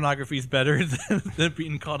 child pornography is better than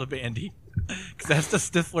being called a bandy, because that's the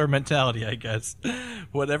Stifler mentality, I guess.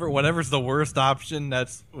 Whatever's the worst option,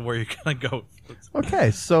 that's where you're gonna go.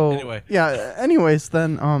 Okay, so Anyway. yeah. Anyways,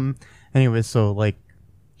 then so like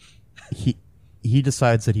he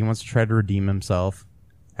decides that he wants to try to redeem himself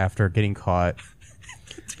after getting caught.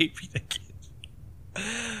 Taping a kid.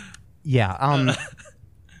 Yeah.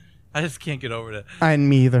 I just can't get over that. And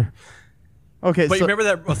me either. Okay, But so you remember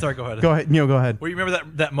that? Oh, sorry. Go ahead. go ahead. Go ahead. Well, you remember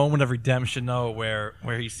that moment of redemption, though, where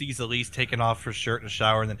he sees Elise taking off her shirt in the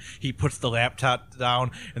shower, and then he puts the laptop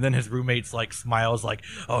down, and then his roommate's like smiles, like,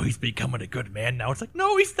 "Oh, he's becoming a good man now." It's like,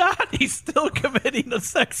 no, he's not. He's still committing a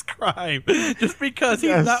sex crime. Just because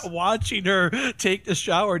he's not watching her take the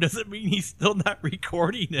shower doesn't mean he's still not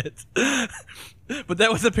recording it. But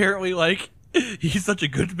that was apparently like, he's such a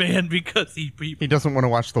good man because he doesn't want to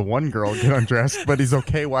watch the one girl get undressed, but he's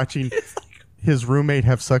okay watching his roommate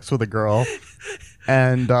have sex with a girl,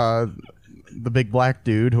 and the big black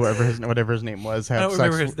dude, whatever his name was, have sex.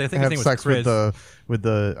 I think his name was sex Chris. with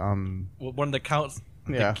the one of the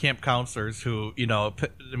the camp counselors who,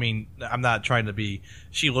 I mean, I'm not trying to be.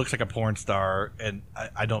 She looks like a porn star, and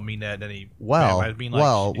I don't mean that in any. Well, I mean,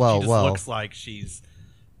 like, she just looks like she's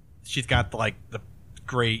got like the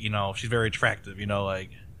great, she's very attractive,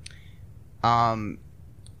 like.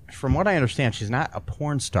 From what I understand, she's not a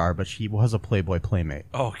porn star, but she was a Playboy playmate.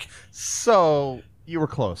 Oh, okay. So you were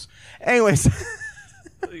close. Anyways,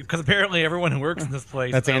 because apparently everyone who works in this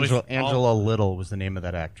place. That's Angela Little was the name of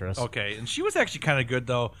that actress. Okay, and she was actually kind of good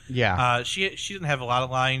though. Yeah. She didn't have a lot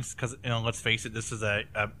of lines because let's face it, this is a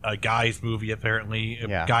guy's movie apparently.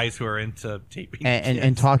 Yeah. Guys who are into taping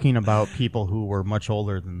and talking about people who were much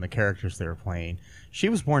older than the characters they were playing. She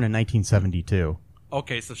was born in 1972.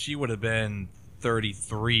 Okay, so she would have been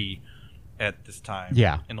 33 at this time.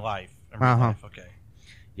 Yeah. In life. Okay.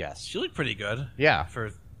 Yes. She looked pretty good. Yeah. For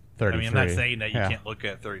 33. I mean, I'm not saying that you can't look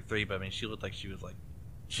at 33, but I mean, she looked like she was like.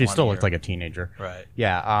 She still looked like a teenager. Right.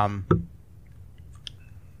 Yeah.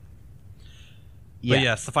 But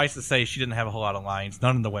yeah, suffice to say, she didn't have a whole lot of lines.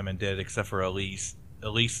 None of the women did, except for Elise.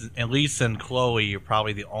 Elise and Chloe are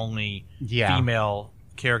probably the only female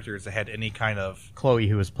characters that had any kind of. Chloe,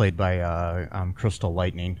 who was played by Crystal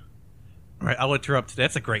Lightning. Right, I looked her up today.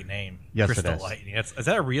 That's a great name. Yes, Crystal it is. Lightning. Is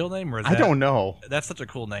that a real name or is I don't know. That's such a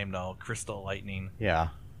cool name, though. Crystal Lightning. Yeah,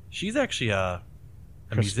 she's actually a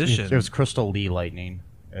musician. It was Crystal Lee Lightning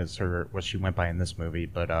as what she went by in this movie,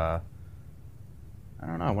 but I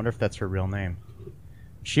don't know. I wonder if that's her real name.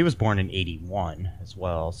 She was born in '81 as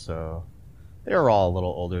well, so they were all a little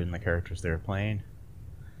older than the characters they were playing.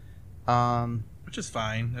 Which is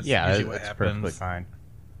fine. That's yeah, usually what it's happens. perfectly fine.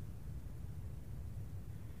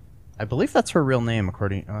 I believe that's her real name,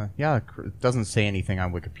 according. It doesn't say anything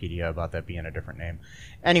on Wikipedia about that being a different name.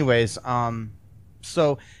 Anyways,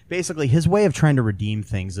 so basically, his way of trying to redeem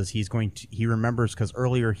things is he remembers because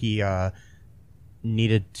earlier he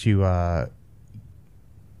needed to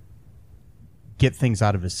get things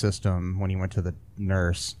out of his system when he went to the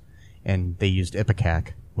nurse, and they used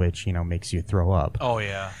Ipecac, which makes you throw up. Oh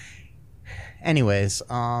yeah. Anyways,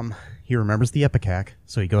 he remembers the Ipecac,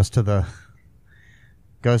 so he goes to the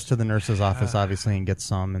nurse's office, obviously, and gets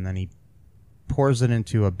some, and then he pours it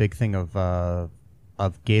into a big thing of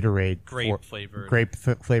Gatorade, grape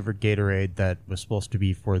flavored Gatorade that was supposed to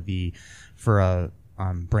be for Brandon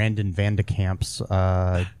Vandekamp's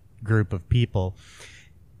group of people,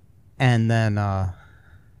 and then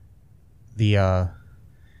the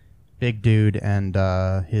big dude and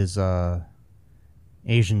his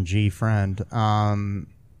Asian G friend.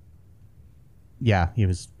 Yeah, he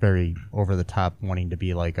was very over the top, wanting to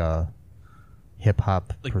be like a hip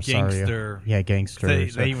hop gangster. Yeah, gangster.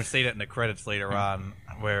 They even say that in the credits later on,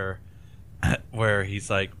 where he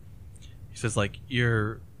says like,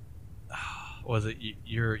 you're. was it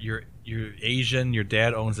you're Asian, your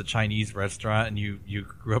dad owns a Chinese restaurant, and you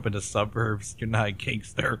grew up in the suburbs, you're not a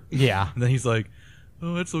gangster. Yeah. And then he's like,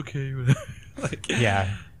 oh, it's okay. Like,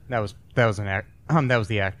 Yeah. That was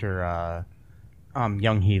the actor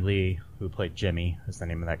Young Hee Lee, who played Jimmy, is the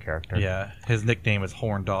name of that character. yeah, his nickname is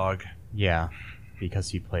Horn Dog. Yeah, because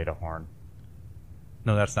he played a horn.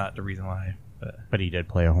 No, that's not the reason why. But he did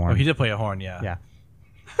play a horn. Oh, he did play a horn, yeah. Yeah.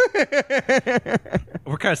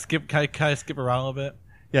 We're kind of skip around a little bit.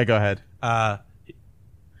 Yeah, go ahead. Well,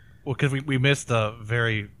 because we missed a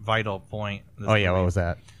very vital point. in this Oh, yeah, movie. what was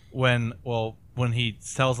that? When he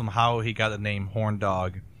tells him how he got the name Horn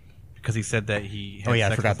Dog, because he said that he had Oh, yeah, I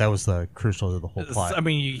sex forgot. with- That was the crucial to the whole plot. I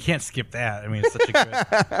mean, you can't skip that. I mean, it's such a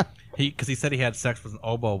good... Because he said he had sex with an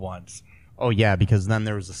oboe once. Oh, yeah, because then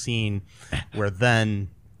there was a scene where then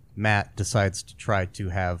Matt decides to try to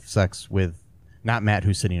have sex with, not Matt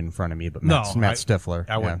who's sitting in front of me, but Matt Stifler.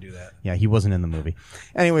 I wouldn't do that. Yeah, he wasn't in the movie.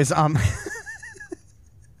 Anyways,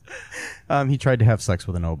 he tried to have sex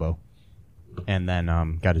with an oboe, and then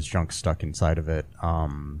got his junk stuck inside of it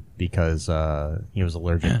because he was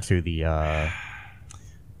allergic to the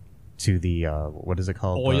what is it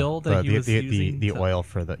called? Oil that he was using the to- oil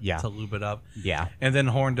for the To lube it up. yeah. And then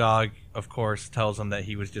Horn Dog, of course, tells him that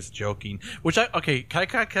he was just joking. Which can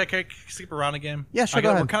I skip around again? Yeah, sure, go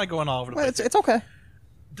ahead. We're kind of going all over the Well, place. it's okay.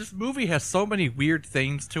 This movie has so many weird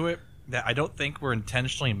things to it that I don't think were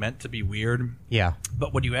intentionally meant to be weird. Yeah.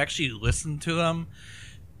 But when you actually listen to them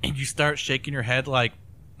and you start shaking your head like,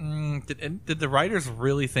 did the writers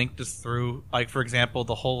really think this through? Like, for example,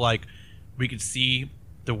 the whole, like, we could see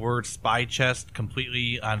the word spy chest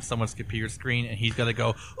completely on someone's computer screen and he's got to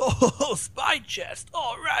go, oh, spy chest,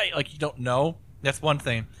 all right. Like, you don't know. That's one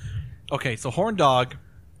thing. Okay, so Horn Dog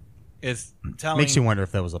is telling... Makes you wonder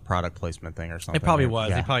if that was a product placement thing or something. It probably was.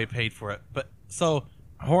 Yeah. They probably paid for it. But so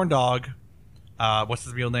Horn Dog, what's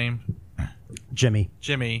his real name? Jimmy,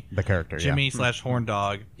 Jimmy. the character. Jimmy / Horn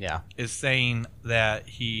Dog Yeah. is saying that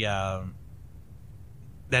he he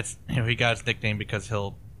got his nickname because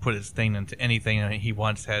he'll put his thing into anything, and he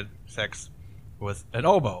once had sex with an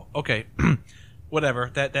oboe. Okay, whatever.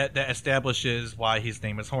 That establishes why his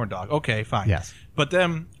name is Horn Dog. Okay, fine. Yes. But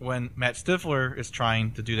then when Matt Stifler is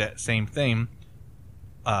trying to do that same thing,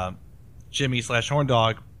 Jimmy / Horn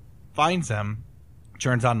Dog finds him,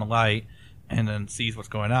 turns on the light, and then sees what's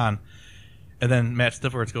going on. And then Matt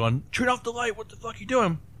Stifler is going, turn off the light, what the fuck are you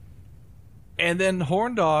doing? And then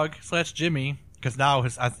Horn Dog / Jimmy, because now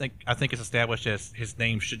I think it's established as his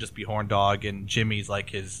name should just be Horn Dog, and Jimmy's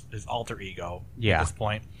like his alter ego Yeah. at this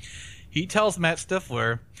point. He tells Matt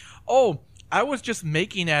Stifler, oh, I was just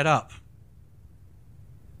making that up.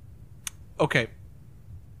 Okay.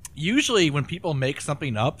 Usually when people make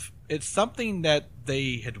something up, it's something that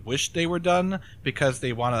they had wished they were done because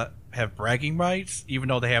they want to have bragging rights, even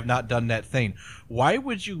though they have not done that thing. Why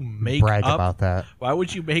would you Brag about that. Why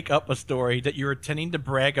would you make up a story that you're intending to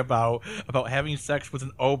brag about having sex with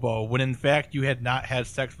an oboe when in fact you had not had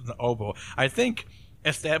sex with an oboe? I think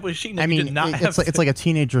establishing that I you mean, did not it's have like a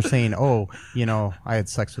teenager saying, "Oh, I had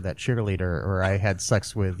sex with that cheerleader, or I had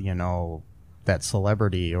sex with that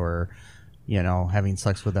celebrity, or having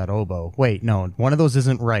sex with that oboe." Wait, no, one of those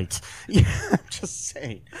isn't right. Just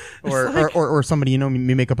saying. Or somebody, you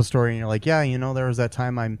make up a story and you're like, yeah, there was that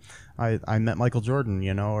time I met Michael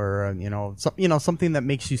Jordan, or something that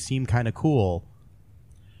makes you seem kind of cool.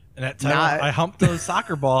 And that time I humped a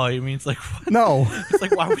soccer ball. I mean, it's like, what? No. It's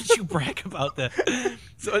like, why would you brag about that?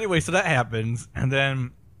 So anyway, so that happens. And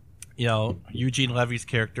then, Eugene Levy's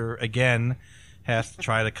character, again, has to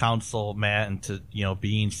try to counsel Matt into,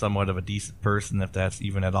 being somewhat of a decent person, if that's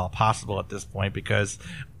even at all possible at this point, because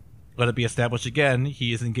let it be established again,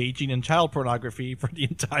 he is engaging in child pornography for the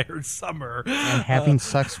entire summer. And having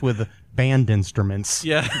sex with band instruments.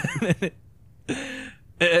 Yeah.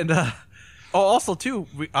 And also too,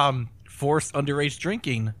 forced underage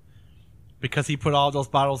drinking because he put all those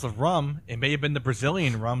bottles of rum. It may have been the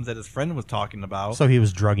Brazilian rum that his friend was talking about. So he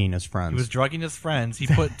was drugging his friends. He was drugging his friends. He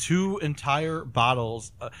put 2 entire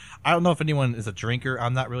bottles. I don't know if anyone is a drinker.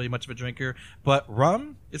 I'm not really much of a drinker, but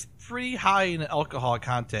rum is pretty high in alcohol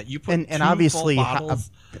content. You put and 2 obviously, full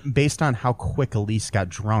bottles. based on how quick Elise got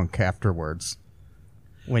drunk afterwards,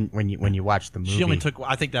 when you watch the movie, She only took.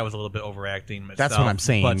 I think that was a little bit overacting. Myself, that's what I'm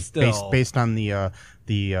saying. But still, Based on the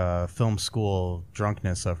film school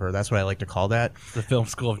drunkenness of her, that's what I like to call that. the film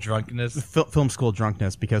school of drunkenness. Film school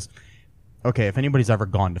drunkenness, because okay, if anybody's ever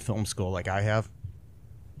gone to film school like I have,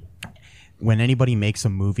 when anybody makes a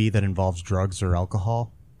movie that involves drugs or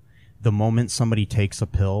alcohol, the moment somebody takes a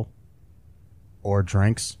pill or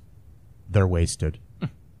drinks, they're wasted.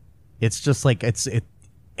 It's just like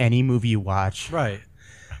any movie you watch. Right.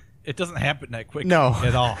 It doesn't happen that quick. No,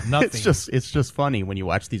 at all. Nothing. It's just funny when you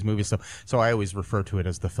watch these movies. So I always refer to it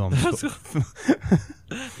as the film school.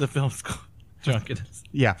 The film school drunkenness.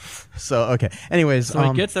 Yeah. So okay. Anyways, So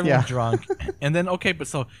he gets everyone yeah. drunk, and then but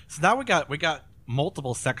so now we got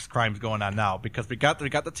multiple sex crimes going on now because we got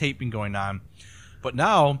the taping going on, but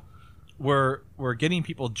now we're getting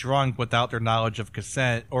people drunk without their knowledge of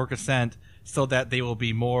consent so that they will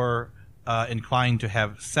be more inclined to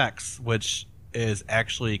have sex, which is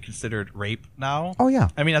actually considered rape now. Oh yeah.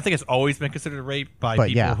 I mean, I think it's always been considered rape by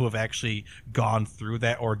people who have actually gone through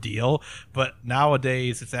that ordeal. But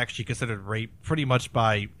nowadays, it's actually considered rape pretty much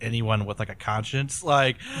by anyone with like a conscience.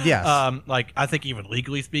 Like, Yes. like I think even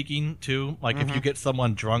legally speaking too. Like, if you get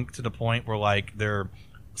someone drunk to the point where like they're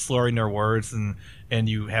slurring their words and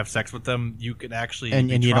you have sex with them, you can actually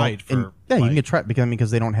be you tried don't. for You like, can get tried because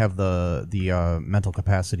they don't have the mental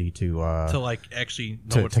capacity to like actually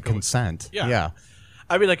know what's to going. consent. Yeah. Yeah.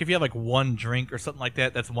 I mean, like if you have like one drink or something like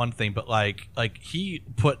that, that's one thing. But like he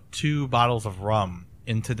put 2 bottles of rum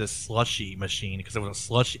into this slushy machine because it was a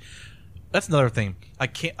slushy. That's another thing. I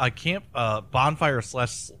can't bonfire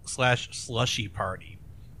slash slushy party.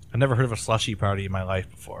 I've never heard of a slushy party in my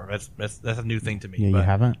life before. That's a new thing to me. Yeah, you but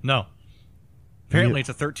haven't? No. Apparently, it's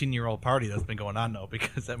a 13-year-old party that's been going on now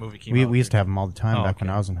because that movie came out. We used to have them all the time back when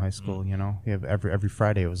okay. I was in high school. You know, we have every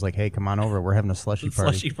Friday it was like, hey, come on over, we're having a slushy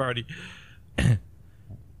party. Slushy party.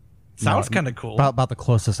 Sounds kind of cool. About the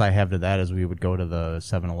closest I have to that is we would go to the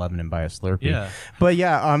 7-Eleven and buy a Slurpee. Yeah. But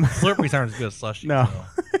yeah, Slurpees aren't as good as slushy. No.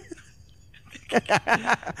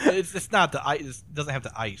 It's not the ice. It doesn't have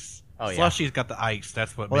the ice. Oh, yeah. Slushy's got the ice.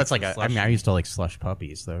 That's what. well, makes that's like it slushy. I used to like slush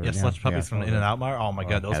puppies though. Yeah, slush puppies from In-N-Out Mart. Oh my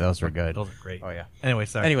god, those were good. Those are great. Oh yeah. Anyway,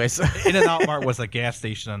 sorry. Anyways, In-N-Out Mart was a gas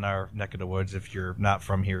station in our neck of the woods. If you're not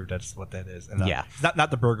from here, that's what that is. And, Yeah. it's not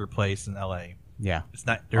the burger place in L.A. yeah. It's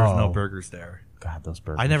not. There's no Oh. burgers there. God, those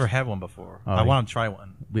burgers. I never had one before. Oh, I want to try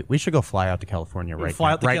one. We should go fly out to California right Fly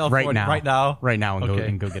now. out to right, California right now. right now? and Okay.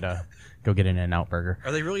 go get an In-N-Out burger.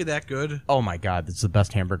 Are they really that good? Oh my god, it's the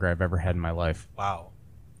best hamburger I've ever had in my life. Wow.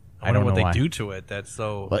 I I wonder don't what know they why. do to it. That's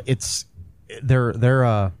so. But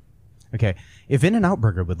they're okay. If In-N-Out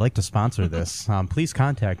Burger would like to sponsor this, please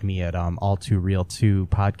contact me at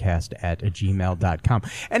all2real2podcast@gmail.com.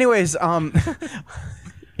 Anyways,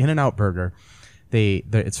 In-N-Out Burger,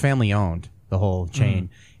 it's family owned, the whole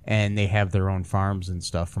chain, and they have their own farms and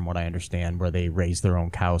stuff, from what I understand, where they raise their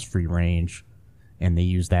own cows free range, and they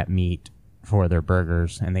use that meat for their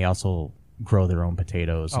burgers, and they also grow their own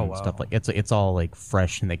potatoes and wow. stuff like it's all like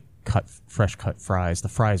fresh, and they fresh cut fries. The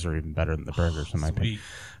fries are even better than the burgers in my opinion. Sweet.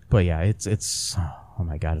 But yeah, it's oh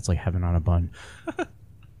my god, it's like heaven on a bun.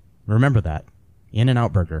 Remember that.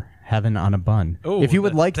 In-N-Out Burger, heaven on a bun. Oh, if you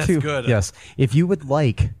would like that's to, good. yes, if you would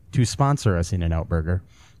like to sponsor us, In-N-Out Burger,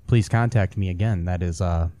 please contact me again. That is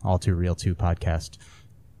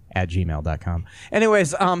all2real2podcast@gmail.com.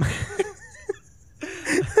 Anyways,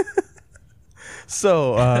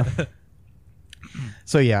 so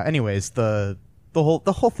yeah. Anyways, the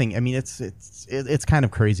whole thing. I mean, it's kind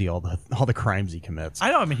of crazy, all the crimes he commits.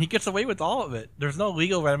 I know. I mean, he gets away with all of it. There's no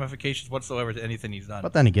legal ramifications whatsoever to anything he's done.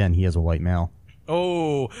 But then again, he is a white male.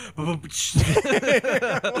 Oh,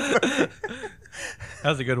 that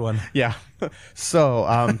was a good one. Yeah. So,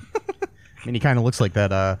 I mean, he kind of looks like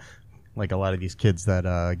that. Like a lot of these kids that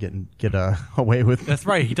get away with. That's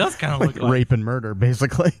right. He does kind of like look like rape and murder,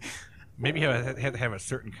 basically. maybe he had to have a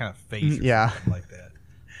certain kind of face. Or Yeah. something like that.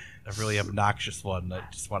 A really obnoxious one that I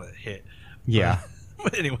just want to hit. Yeah.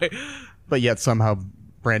 But anyway, But yet somehow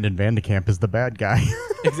Brandon Van de Kamp is the bad guy.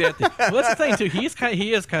 exactly. Well, that's the thing too. He is kind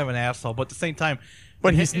of an asshole, but at the same time,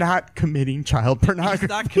 But he's not committing child pornography. he's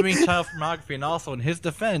not committing child pornography. And also, in his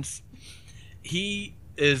defense, he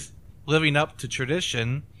is living up to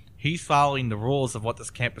tradition. He's following the rules of what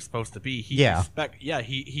this camp is supposed to be.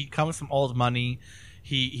 He comes from old money.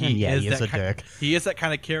 He is a dick. He is that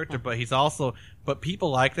kind of character, but he's also. But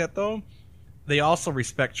people like that though. They also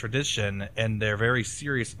respect tradition, and they're very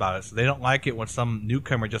serious about it. So they don't like it when some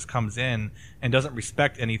newcomer just comes in and doesn't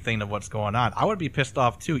respect anything of what's going on. I would be pissed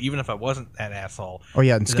off too, even if I wasn't that asshole. Oh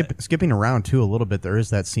yeah, and skipping around too a little bit. There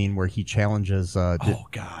is that scene where he challenges. Oh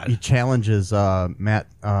God! He challenges Matt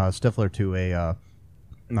Stifler to a.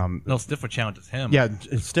 No, Stifler challenges him. Yeah,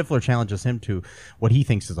 Stifler challenges him to what he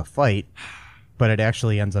thinks is a fight, but it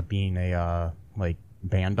actually ends up being a like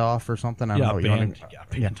band off or something. I don't know. What you wanna-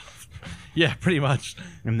 band off. Yeah, pretty much.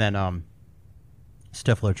 And then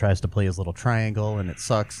Stifler tries to play his little triangle, and it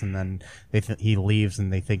sucks. And then he leaves,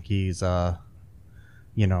 and they think he's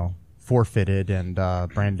forfeited, and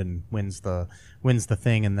Brandon wins the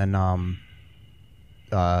thing. And then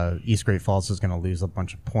East Great Falls is going to lose a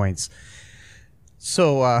bunch of points.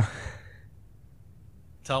 So,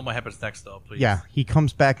 Tell him what happens next, though, please. yeah, he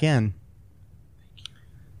comes back in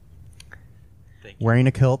Thank you. wearing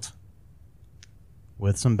a kilt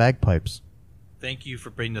with some bagpipes. Thank you for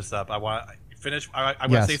bringing this up. I want to finish. I'm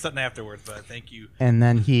going Yes. to say something afterwards, but thank you. And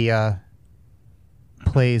then he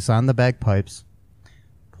plays on the bagpipes,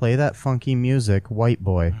 play that funky music, White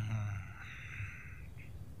Boy,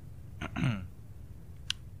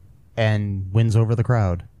 and wins over the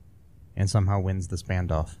crowd, and somehow wins this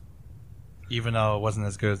band off. Even though it wasn't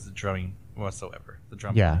as good as the drumming whatsoever. The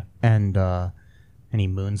drum. Yeah, and he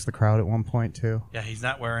moons the crowd at one point too. Yeah, he's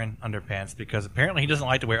not wearing underpants because apparently he doesn't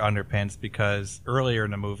like to wear underpants because earlier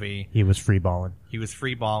in the movie He was free balling. he was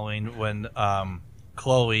free balling when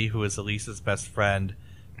Chloe, who is Elisa's best friend,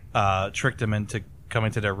 tricked him into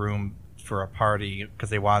coming to their room for a party because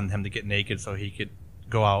they wanted him to get naked so he could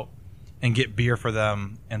go out and get beer for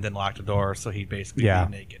them and then lock the door so he'd basically Yeah.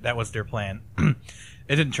 be naked. That was their plan.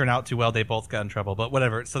 It didn't turn out too well. They both got in trouble, but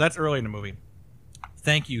whatever. So that's early in the movie.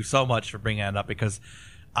 Thank you so much for bringing that up because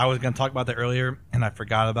I was going to talk about that earlier and I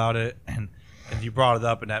forgot about it. And you brought it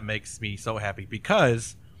up and that makes me so happy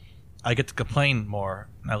because I get to complain more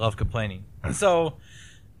and I love complaining. And so,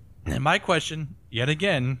 and my question, yet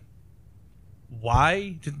again,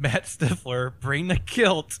 why did Matt Stifler bring the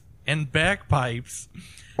kilt and bagpipes?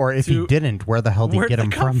 Or if he To- didn't, where the hell did he Where'd get they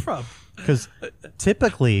them come from? Because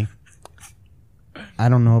typically, I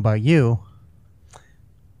don't know about you,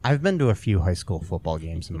 I've been to a few high school football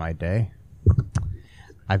games in my day.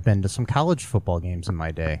 I've been to some college football games in my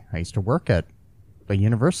day. I used to work at a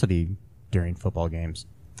university during football games,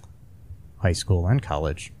 high school and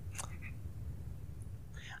college.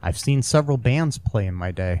 I've seen several bands play in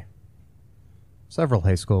my day. Several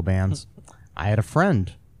high school bands. I had a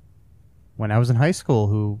friend when I was in high school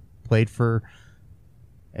who played for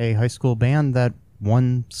a high school band that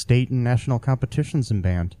won state and national competitions in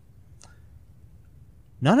band.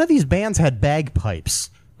 None of these bands had bagpipes.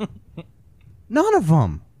 None of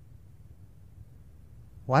them.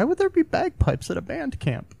 Why would there be bagpipes at a band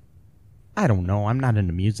camp? I don't know. I'm not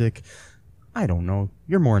into music. I don't know.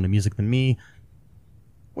 You're more into music than me.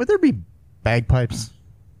 Would there be bagpipes?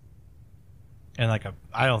 And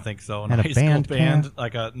I don't think so. In And a a high school band band,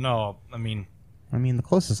 camp? no, I mean, I mean, the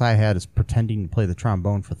closest I had is pretending to play the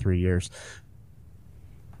trombone for 3 years.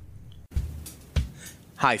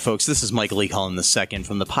 Hi, folks. This is Michael Lee Cullen II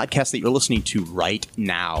from the podcast that you're listening to right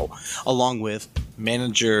now, along with...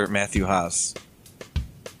 Manager Matthew Haas.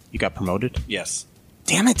 You got promoted? Yes.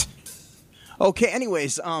 Damn it! Okay,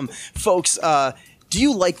 anyways, folks, do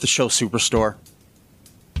you like the show Superstore?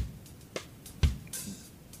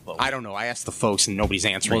 Well, I don't know. I asked the folks and nobody's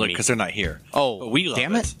answering me. because they're not here. Oh, But we love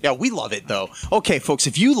damn it. it. Yeah, we love it, though. Okay, folks,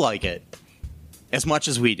 if you like it as much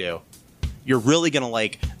as we do, you're really going to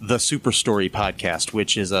like the Super Story podcast,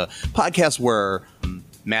 which is a podcast where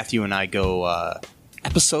Matthew and I go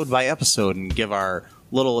episode by episode and give our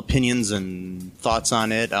little opinions and thoughts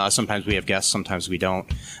on it. Sometimes we have guests, sometimes we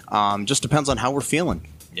don't. Just depends on how we're feeling.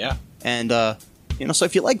 Yeah. And, so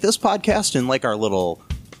if you like this podcast and like our little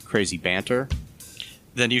crazy banter,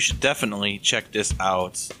 Then you should definitely check this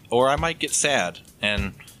out, or I might get sad.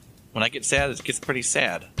 And when I get sad, it gets pretty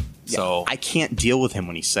sad. So I can't deal with him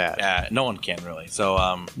when he's sad. no one can really. So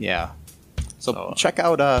Yeah. So So- check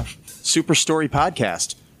out Super Story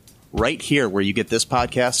Podcast right here where you get this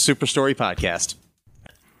podcast, Super Story Podcast.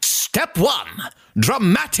 Step 1.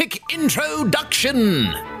 Dramatic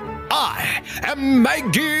introduction. I am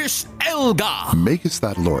Magus Elgar. Magus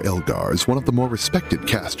Thadalor Elgar is one of the more respected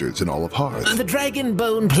casters in all of Hearth. The dragon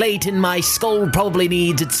bone plate in my skull probably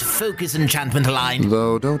needs its focus enchantment aligned.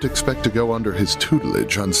 Though don't expect to go under his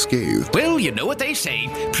tutelage unscathed. Well, you know what they say.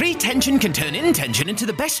 Pretension can turn intention into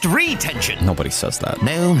the best retention. Nobody says that.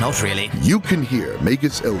 No, not really. You can hear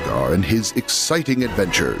Magus Elgar and his exciting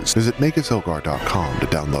adventures. Visit MagusElgar.com to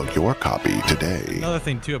download your copy today. another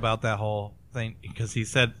thing too about that whole thing because he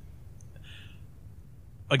said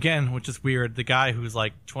again, which is weird, the guy who's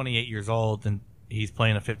like 28 years old and he's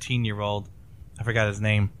playing a 15-year-old, I forgot his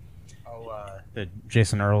name. The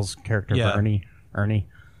Jason Earl's character, Yeah. Ernie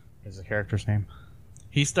is the character's name.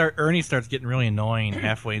 Ernie starts getting really annoying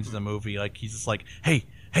halfway into the movie. Like he's just like, hey,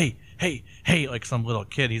 like some little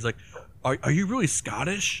kid. He's like, are you really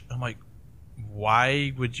Scottish? I'm like,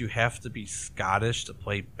 why would you have to be Scottish to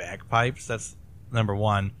play bagpipes? That's number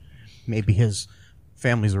one. Maybe his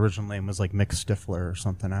family's original name was like Mick Stifler or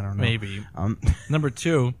something. I don't know. Maybe. Number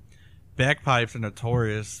two, bagpipes are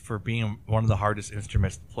notorious for being one of the hardest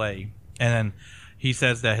instruments to play. And then he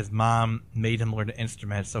says that his mom made him learn an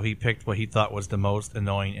instrument, so he picked what he thought was the most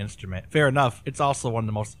annoying instrument. Fair enough. It's also one of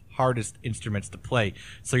the most hardest instruments to play.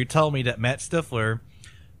 So you're telling me that Matt Stifler,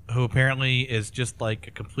 who apparently is just like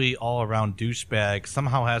a complete all-around douchebag,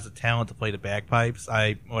 somehow has a talent to play the bagpipes?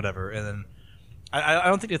 Whatever. And then I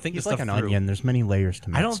don't think they think He's this like stuff an through. onion. There's many layers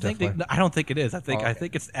to Matt I don't think it is. I okay.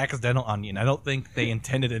 think it's accidental onion. I don't think they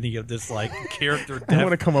intended any of this like character I want to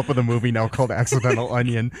depth. come up with a movie now called Accidental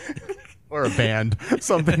Onion. Or a band.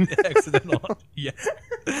 Something. Accidental. Yeah.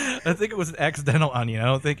 I think it was an accidental onion. I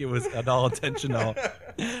don't think it was at all intentional.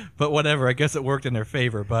 But whatever. I guess it worked in their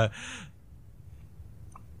favor. But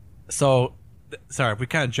so, sorry, we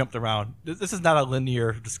kind of jumped around. This is not a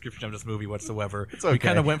linear description of this movie whatsoever. It's okay. We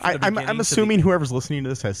kind of went from the beginning I'm to assuming whoever's listening to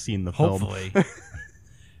this has seen the film. hopefully.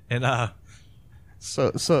 And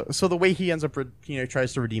So the way he ends up,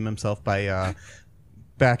 tries to redeem himself by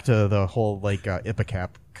back to the whole like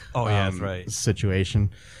Ipecac. Oh, yeah, that's right. Situation.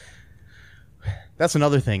 That's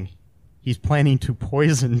another thing. He's planning to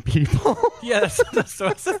poison people. yeah, so that's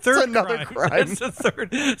the third another crime. That's the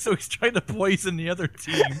third. So he's trying to poison the other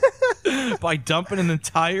team by dumping an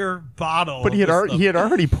entire bottle. But he of had this already, stuff. he had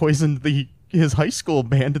already poisoned his high school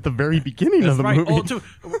band at the very beginning That's of the right. movie. Oh, too.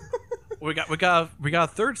 We got a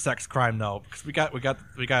third sex crime though, because we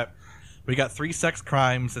got 3 sex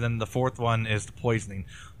crimes, and then the fourth one is the poisoning.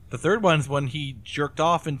 The third one's when he jerked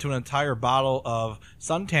off into an entire bottle of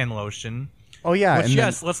suntan lotion. Oh yeah, Which, and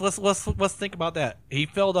yes, let's think about that. He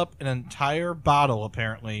filled up an entire bottle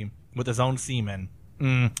apparently with his own semen.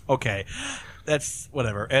 Okay, that's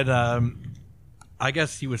whatever. And I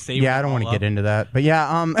guess he was saving. yeah, I don't want to get into that, but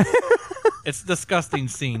yeah, It's a disgusting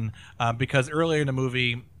scene because earlier in the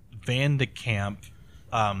movie, Van de Kamp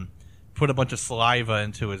put a bunch of saliva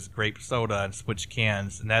into his grape soda and switched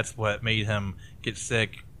cans, and that's what made him get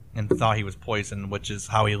sick and thought he was poisoned, which is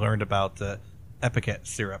how he learned about the Ipecac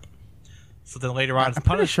syrup. So then later on, I'm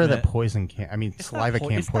pretty sure that poison can't. I mean, saliva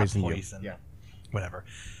can't poison you. Yeah, whatever.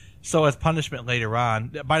 So as punishment later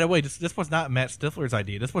on, by the way, this was not Matt Stifler's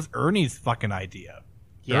idea. This was Ernie's fucking idea.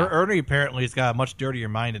 Yeah. Ernie apparently has got a much dirtier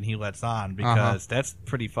mind than he lets on because that's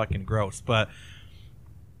pretty fucking gross. But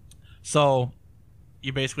so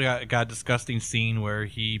you basically got a disgusting scene where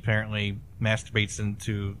he apparently masturbates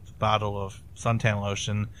into a bottle of suntan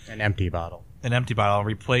lotion, An empty bottle.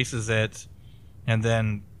 replaces it, and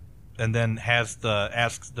then asks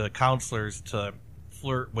the counselors to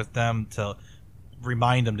flirt with them to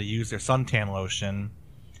remind them to use their suntan lotion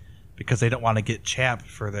because they don't want to get chapped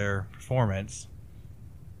for their performance.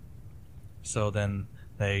 So then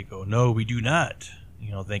they go, "No, we do not,"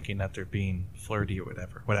 thinking that they're being flirty or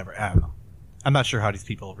whatever. I don't know. I'm not sure how these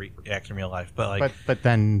people react in real life, but like, But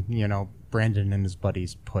then Brandon and his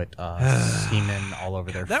buddies put semen all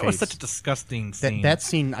over their face. that was such a disgusting scene. That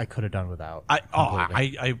scene I could have done without.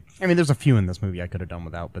 I mean, there's a few in this movie I could have done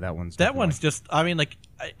without, but that one's just. I mean, like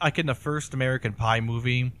in the first American Pie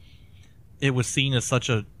movie, it was seen as such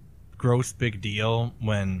a gross big deal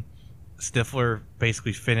when Stifler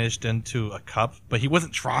basically finished into a cup, but he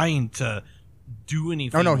wasn't trying to do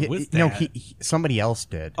anything with that. He somebody else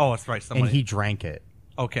did. Oh, that's right. And he drank it.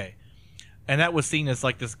 Okay. And that was seen as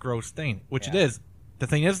like this gross thing, which it is. The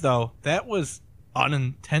thing is, though, that was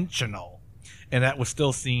unintentional. And that was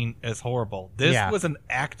still seen as horrible. This was an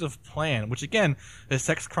active plan, which again is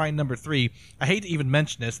sex crime number 3. I hate to even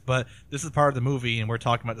mention this, but this is part of the movie, and we're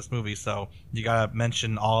talking about this movie, so you gotta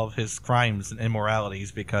mention all of his crimes and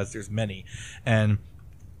immoralities because there's many. And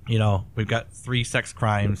we've got 3 sex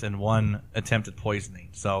crimes and 1 attempted poisoning.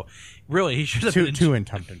 So, really, he should have been two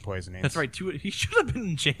attempted poisonings. That's right. He should have been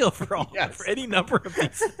in jail for any number of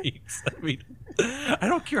these things. I mean, I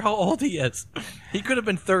don't care how old he is. He could have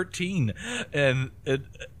been 13, and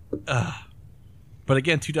but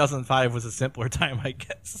again, 2005 was a simpler time, I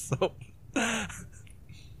guess. So,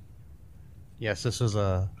 yes, this was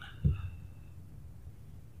a.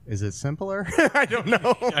 Is it simpler? I don't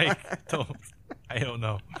know. I don't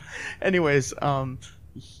know. Anyways,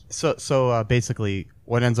 so basically,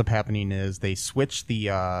 what ends up happening is they switch the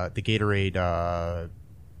Gatorade,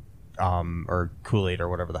 or Kool-Aid or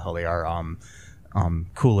whatever the hell they are,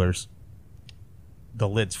 coolers, the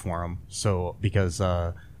lids for them. So because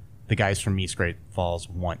the guys from East Great Falls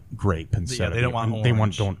want grape instead they of don't want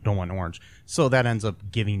orange. They don't want orange. So that ends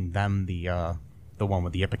up giving them the one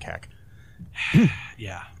with the Ipecac.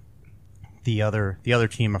 Yeah. The other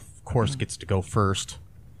team, of course, gets to go first,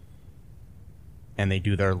 and they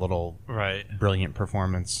do their little brilliant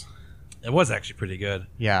performance. It was actually pretty good.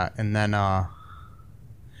 Yeah, and then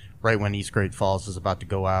right when East Great Falls is about to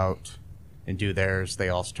go out and do theirs, they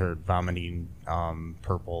all start vomiting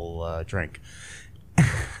purple drink.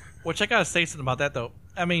 Which I gotta say something about that though.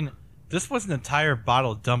 I mean, this was an entire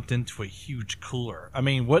bottle dumped into a huge cooler. I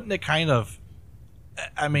mean, wouldn't it kind of?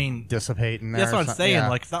 I mean, dissipate in there. that's what I'm saying. Yeah.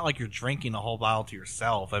 Like, it's not like you're drinking a whole bottle to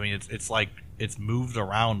yourself. I mean, it's like it's moved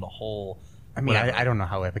around the whole. I mean, whatever. I don't know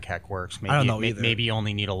how Ipecac works. Maybe, I don't know either. Maybe you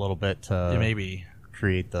only need a little bit to Maybe.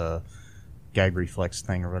 create the gag reflex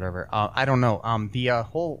thing or whatever. I don't know. The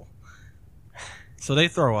whole So they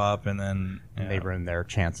throw up, and then they ruin their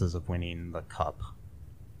chances of winning the cup.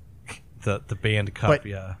 the band cup. But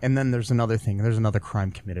Yeah. and then there's another thing. There's another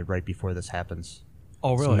crime committed right before this happens.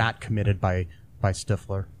 Oh, It's really? not committed by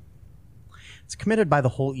Stifler. It's committed by the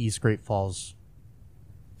whole East Great Falls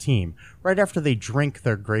team. Right after they drink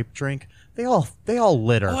their grape drink, they all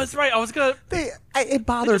litter. Oh, that's right. I was gonna. It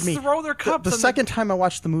bothered just me. throw their cups The on second time I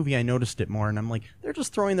watched the movie, I noticed it more, and I'm like, they're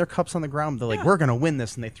just throwing their cups on the ground. They're like, we're gonna win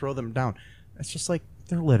this, and they throw them down. It's just like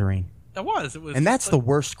they're littering, It was. and that's the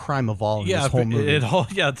worst crime of all in yeah. this whole movie. The whole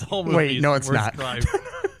movie. Wait, is no, the it's worst not. crime.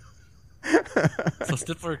 So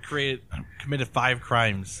Stifler committed 5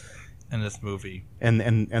 crimes in this movie. and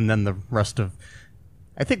then the rest of,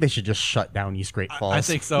 I think they should just shut down East Great Falls. I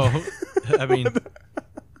think so. I mean,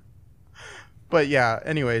 But yeah,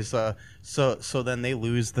 anyways, so then they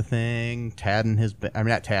lose the thing. Tad and his, I mean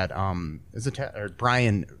not Tad. Is it Tad or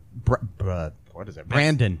Brian? What is it?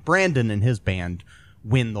 Brandon and his band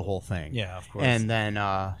win the whole thing. Yeah, of course. And then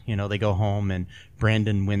they go home, and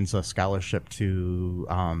Brandon wins a scholarship to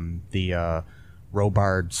the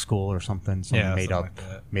Robard School or something. Some Yeah, made something up like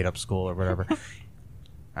that. made up school or whatever.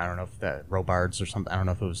 I don't know if that Robards or something. I don't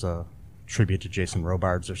know if it was a tribute to Jason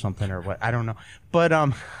Robards or something or what. I don't know. But I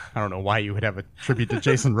don't know why you would have a tribute to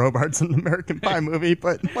Jason Robards in an American Pie movie,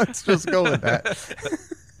 but let's just go with that.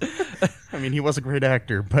 I mean, he was a great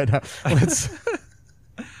actor, but let's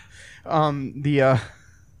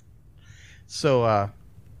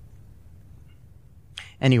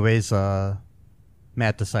anyways,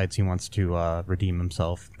 Matt decides he wants to redeem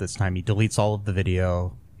himself. This time he deletes all of the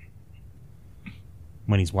video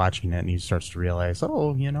when he's watching it, and he starts to realize,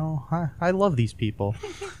 oh, I love these people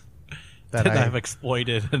that I've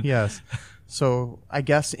exploited. Yes. So I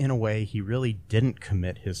guess in a way he really didn't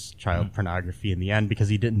commit his child pornography in the end because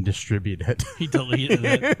he didn't distribute it. He deleted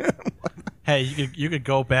it. Hey, you could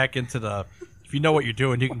go back into the. If you know what you're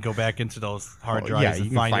doing, you can go back into those hard drives yeah, and you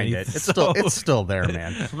can find find anything. it. It's still there,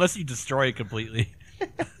 man. Unless you destroy it completely.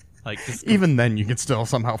 Like just Even then, you can still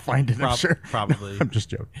somehow find it. I'm sure. Probably. No, I'm just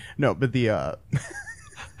joking. No, but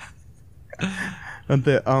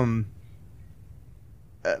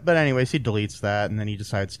but anyways, he deletes that, and then he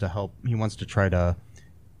decides to help. He wants to try to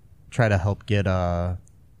help get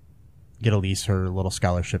Elise her little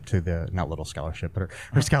scholarship to the not little scholarship, but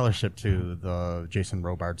her scholarship to the Jason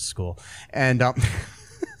Robards School, and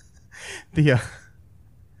they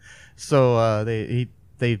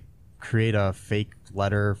create a fake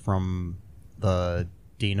letter from the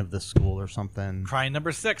dean of the school or something. crime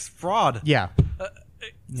number 6, fraud. Yeah.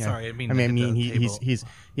 Yeah. Sorry, I mean he's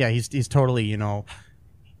totally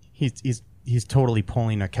he's totally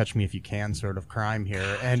pulling a Catch Me If You Can sort of crime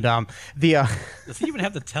here, and Does he even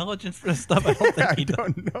have the intelligence for this stuff? I don't think I he does.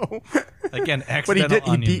 don't know. Again, But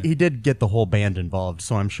accidental he did get the whole band involved,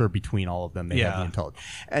 so I'm sure between all of them they have the intelligence.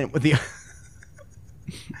 And with the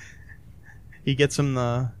he gets him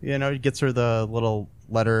he gets her the little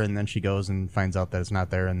letter, and then she goes and finds out that it's not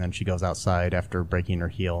there, and then she goes outside after breaking her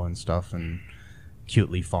heel and stuff and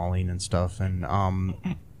cutely falling and stuff, and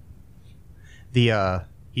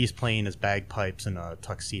he's playing his bagpipes in a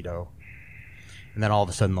tuxedo, and then all of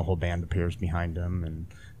a sudden the whole band appears behind him, and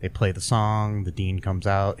they play the song. The dean comes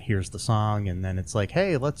out, hears the song, and then it's like,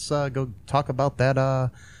 hey, let's go talk about that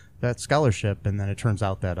scholarship. And then it turns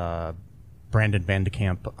out that Brandon Van de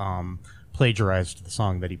Kamp plagiarized the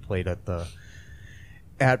song that he played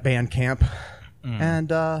at band camp, and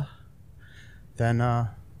then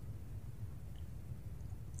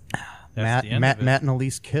Matt and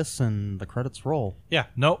Elise kiss, and the credits roll. Yeah,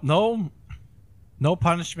 no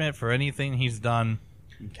punishment for anything he's done.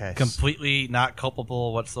 Okay. Completely not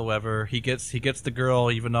culpable whatsoever. He gets the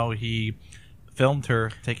girl, even though he filmed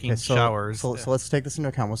her taking showers. So let's take this into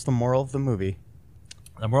account. What's the moral of the movie?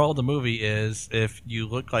 The moral of the movie is if you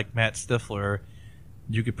look like Matt Stifler,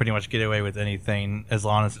 you could pretty much get away with anything as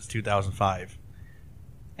long as it's 2005.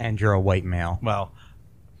 And you're a white male. Well,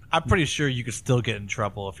 I'm pretty sure you could still get in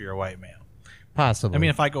trouble if you're a white male. Possibly. I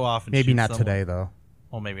mean, if I go off and maybe shoot not someone, today though.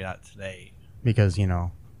 Well, maybe not today. Because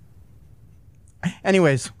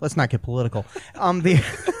anyways, let's not get political. But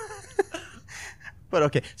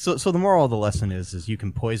okay, so the moral of the lesson is you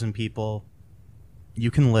can poison people,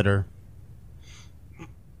 you can litter,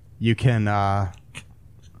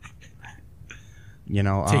 You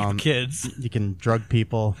know, Take the kids. You can drug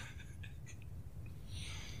people.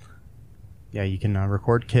 Yeah, you can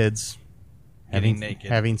record kids Getting naked.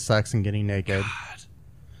 having sex and getting naked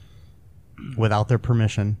without their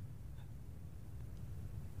permission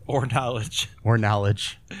Or knowledge.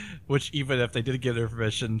 Which, even if they did give their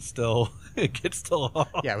permission, still, it gets still off.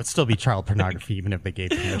 Yeah, it would still be child pornography even if they gave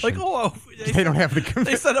permission. Like, oh, they don't have the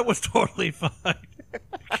they said it was totally fine.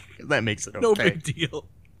 That makes it okay. No big deal.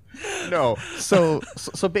 No. So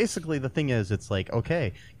basically the thing is, it's like,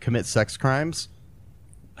 okay, commit sex crimes,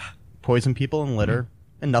 poison people in litter,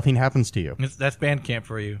 and nothing happens to you. That's Bandcamp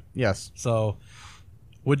for you. Yes. So,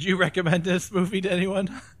 would you recommend this movie to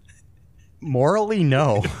anyone? Morally,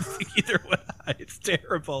 no. Either way, it's a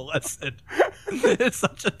terrible lesson. It's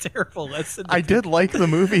such a terrible lesson. I did like the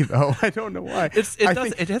movie, though. I don't know why.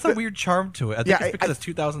 It has a weird charm to it. I think it's because it's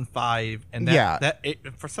 2005, and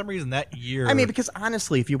for some reason that year. I mean, because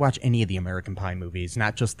honestly, if you watch any of the American Pie movies,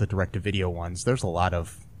 not just the direct-to-video ones, there's a lot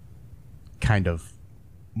of kind of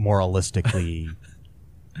moralistically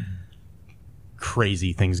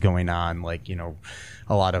crazy things going on, like, you know,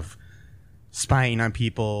 a lot of spying on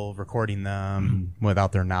people, recording them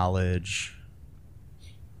without their knowledge.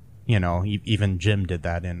 You know, even Jim did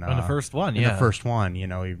that in the first one. In the first one, you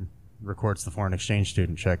know, he records the foreign exchange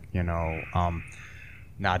student chick, you know,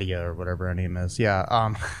 Nadia or whatever her name is. Yeah,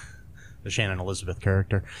 the Shannon Elizabeth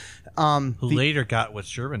character, who later got with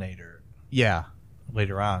Shermanator. Yeah,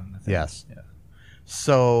 later on. I think. Yes. Yeah.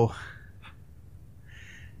 So.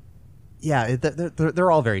 Yeah,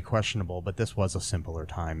 they're all very questionable, but this was a simpler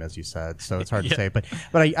time, as you said, so it's hard to say. But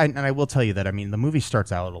I will tell you that, I mean, the movie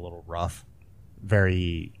starts out a little rough,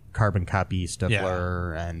 very carbon copy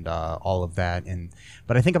Stifler and all of that,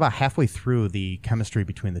 but I think about halfway through, the chemistry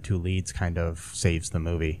between the two leads kind of saves the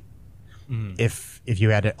movie. If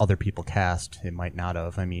you had other people cast, it might not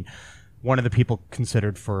have. I mean, one of the people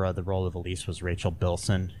considered for the role of Elise was Rachel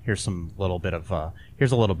Bilson. Here's a little bit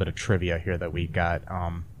of trivia here that we got.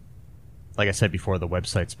 Like I said before, the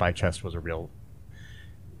website Spy Chest was a real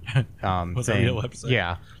a real website.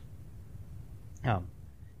 Yeah.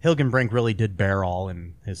 Hilgenbrink really did bear all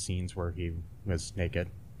in his scenes where he was naked.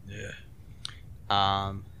 Yeah.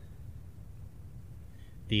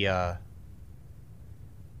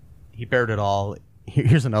 He bared it all.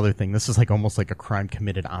 Here's another thing. This is like almost like a crime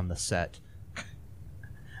committed on the set.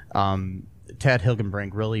 Tad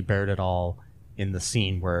Hilgenbrink really bared it all in the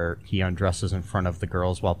scene where he undresses in front of the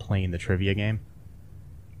girls while playing the trivia game.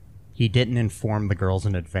 He didn't inform the girls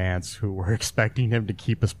in advance, who were expecting him to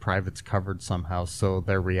keep his privates covered somehow, so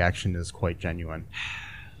their reaction is quite genuine.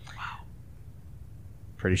 Wow.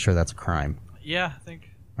 Pretty sure that's a crime. Yeah, I think.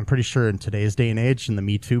 I'm pretty sure in today's day and age, in the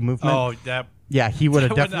Me Too movement. Oh, that. Yeah, he would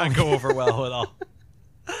have definitely definitely would not go over well at all.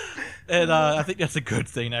 And I think that's a good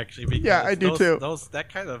thing, actually. Because yeah, I do too.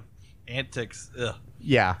 That kind of antics. Ugh.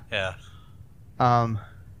 Yeah. Yeah.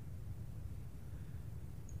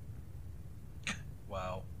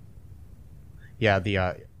 Wow. Yeah,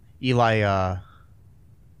 the Eli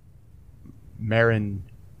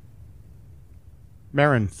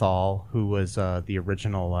Marenthal, who was the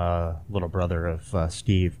original little brother of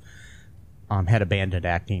Steve, had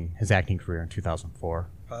abandoned his acting career in 2004.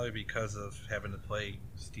 Probably because of having to play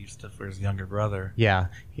Steve Stifler's younger brother. Yeah,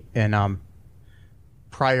 and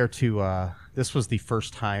prior to this was the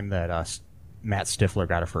first time that Matt Stifler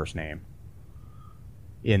got a first name.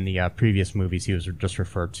 In the previous movies, he was just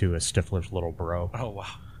referred to as Stifler's little bro. Oh, wow.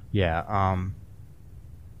 Yeah.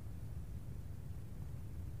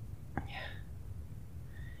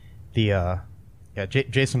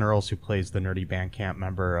 Jason Earls, who plays the nerdy Bandcamp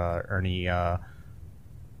member, Ernie,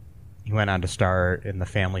 he went on to star in the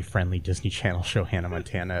family-friendly Disney Channel show Hannah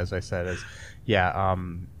Montana, as I said.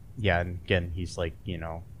 And again, he's like,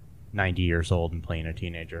 90 years old and playing a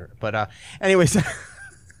teenager. But anyways...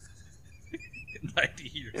 90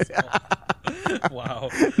 years old. Wow.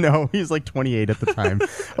 No, he's like 28 at the time.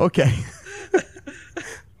 Okay.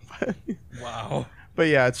 Wow. But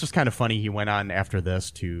yeah, it's just kind of funny. He went on after this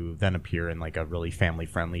to then appear in like a really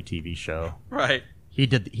family-friendly TV show. Right. He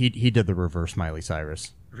did the reverse Miley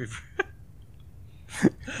Cyrus.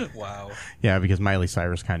 Wow. Yeah, because Miley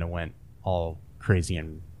Cyrus kind of went all crazy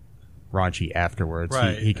and raunchy afterwards.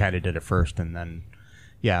 Right. He kind of did it first, and then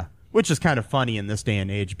yeah, which is kind of funny in this day and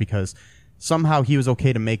age because somehow he was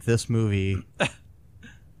okay to make this movie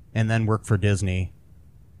and then work for Disney.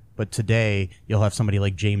 But today, you'll have somebody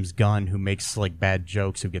like James Gunn who makes like bad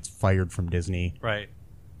jokes who gets fired from Disney. Right.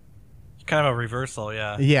 It's kind of a reversal,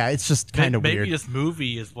 yeah. Yeah, it's just kind of weird. Maybe this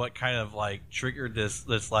movie is what kind of like triggered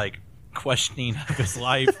this like questioning of his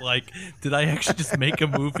life. Like, did I actually just make a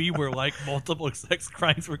movie where like multiple sex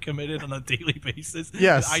crimes were committed on a daily basis?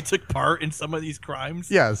 Yes. I took part in some of these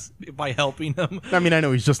crimes. Yes. By helping them. I mean, I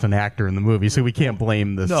know he's just an actor in the movie, so we can't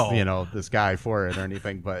blame this, No. this guy for it or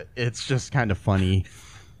anything, but it's just kind of funny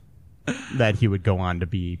that he would go on to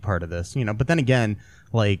be part of this, But then again,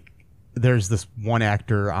 like, there's this one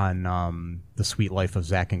actor on The Sweet Life of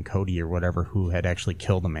Zack and Cody or whatever who had actually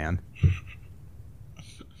killed a man.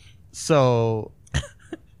 So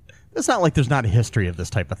it's not like there's not a history of this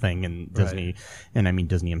type of thing in Disney. Right. And I mean,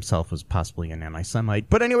 Disney himself was possibly an anti-Semite.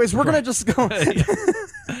 But anyways, we're going to just go.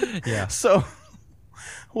 Yeah. So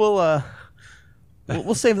we'll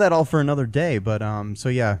save that all for another day. But so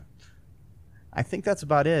yeah, I think that's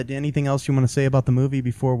about it. Anything else you want to say about the movie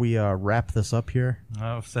before we wrap this up here?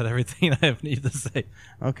 I've said everything I need to say.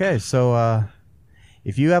 Okay, so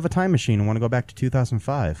if you have a time machine and want to go back to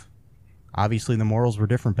 2005, obviously the morals were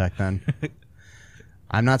different back then.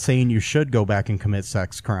 I'm not saying you should go back and commit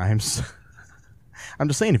sex crimes. I'm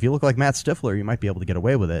just saying if you look like Matt Stifler, you might be able to get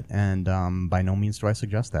away with it, and by no means do I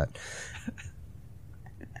suggest that.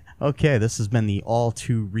 Okay, this has been the All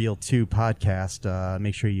Too Real 2 podcast.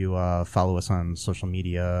 Make sure you follow us on social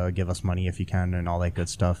media, give us money if you can, and all that good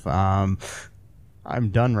stuff. I'm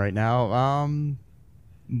done right now.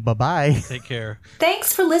 Bye-bye. Take care.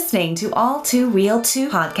 Thanks for listening to All Too Real 2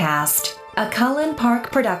 podcast, a Cullen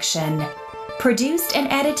Park production. Produced and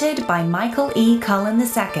edited by Michael E. Cullen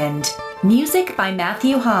II. Music by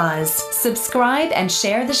Matthew Haas. Subscribe and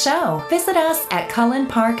share the show. Visit us at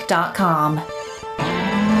cullenpark.com.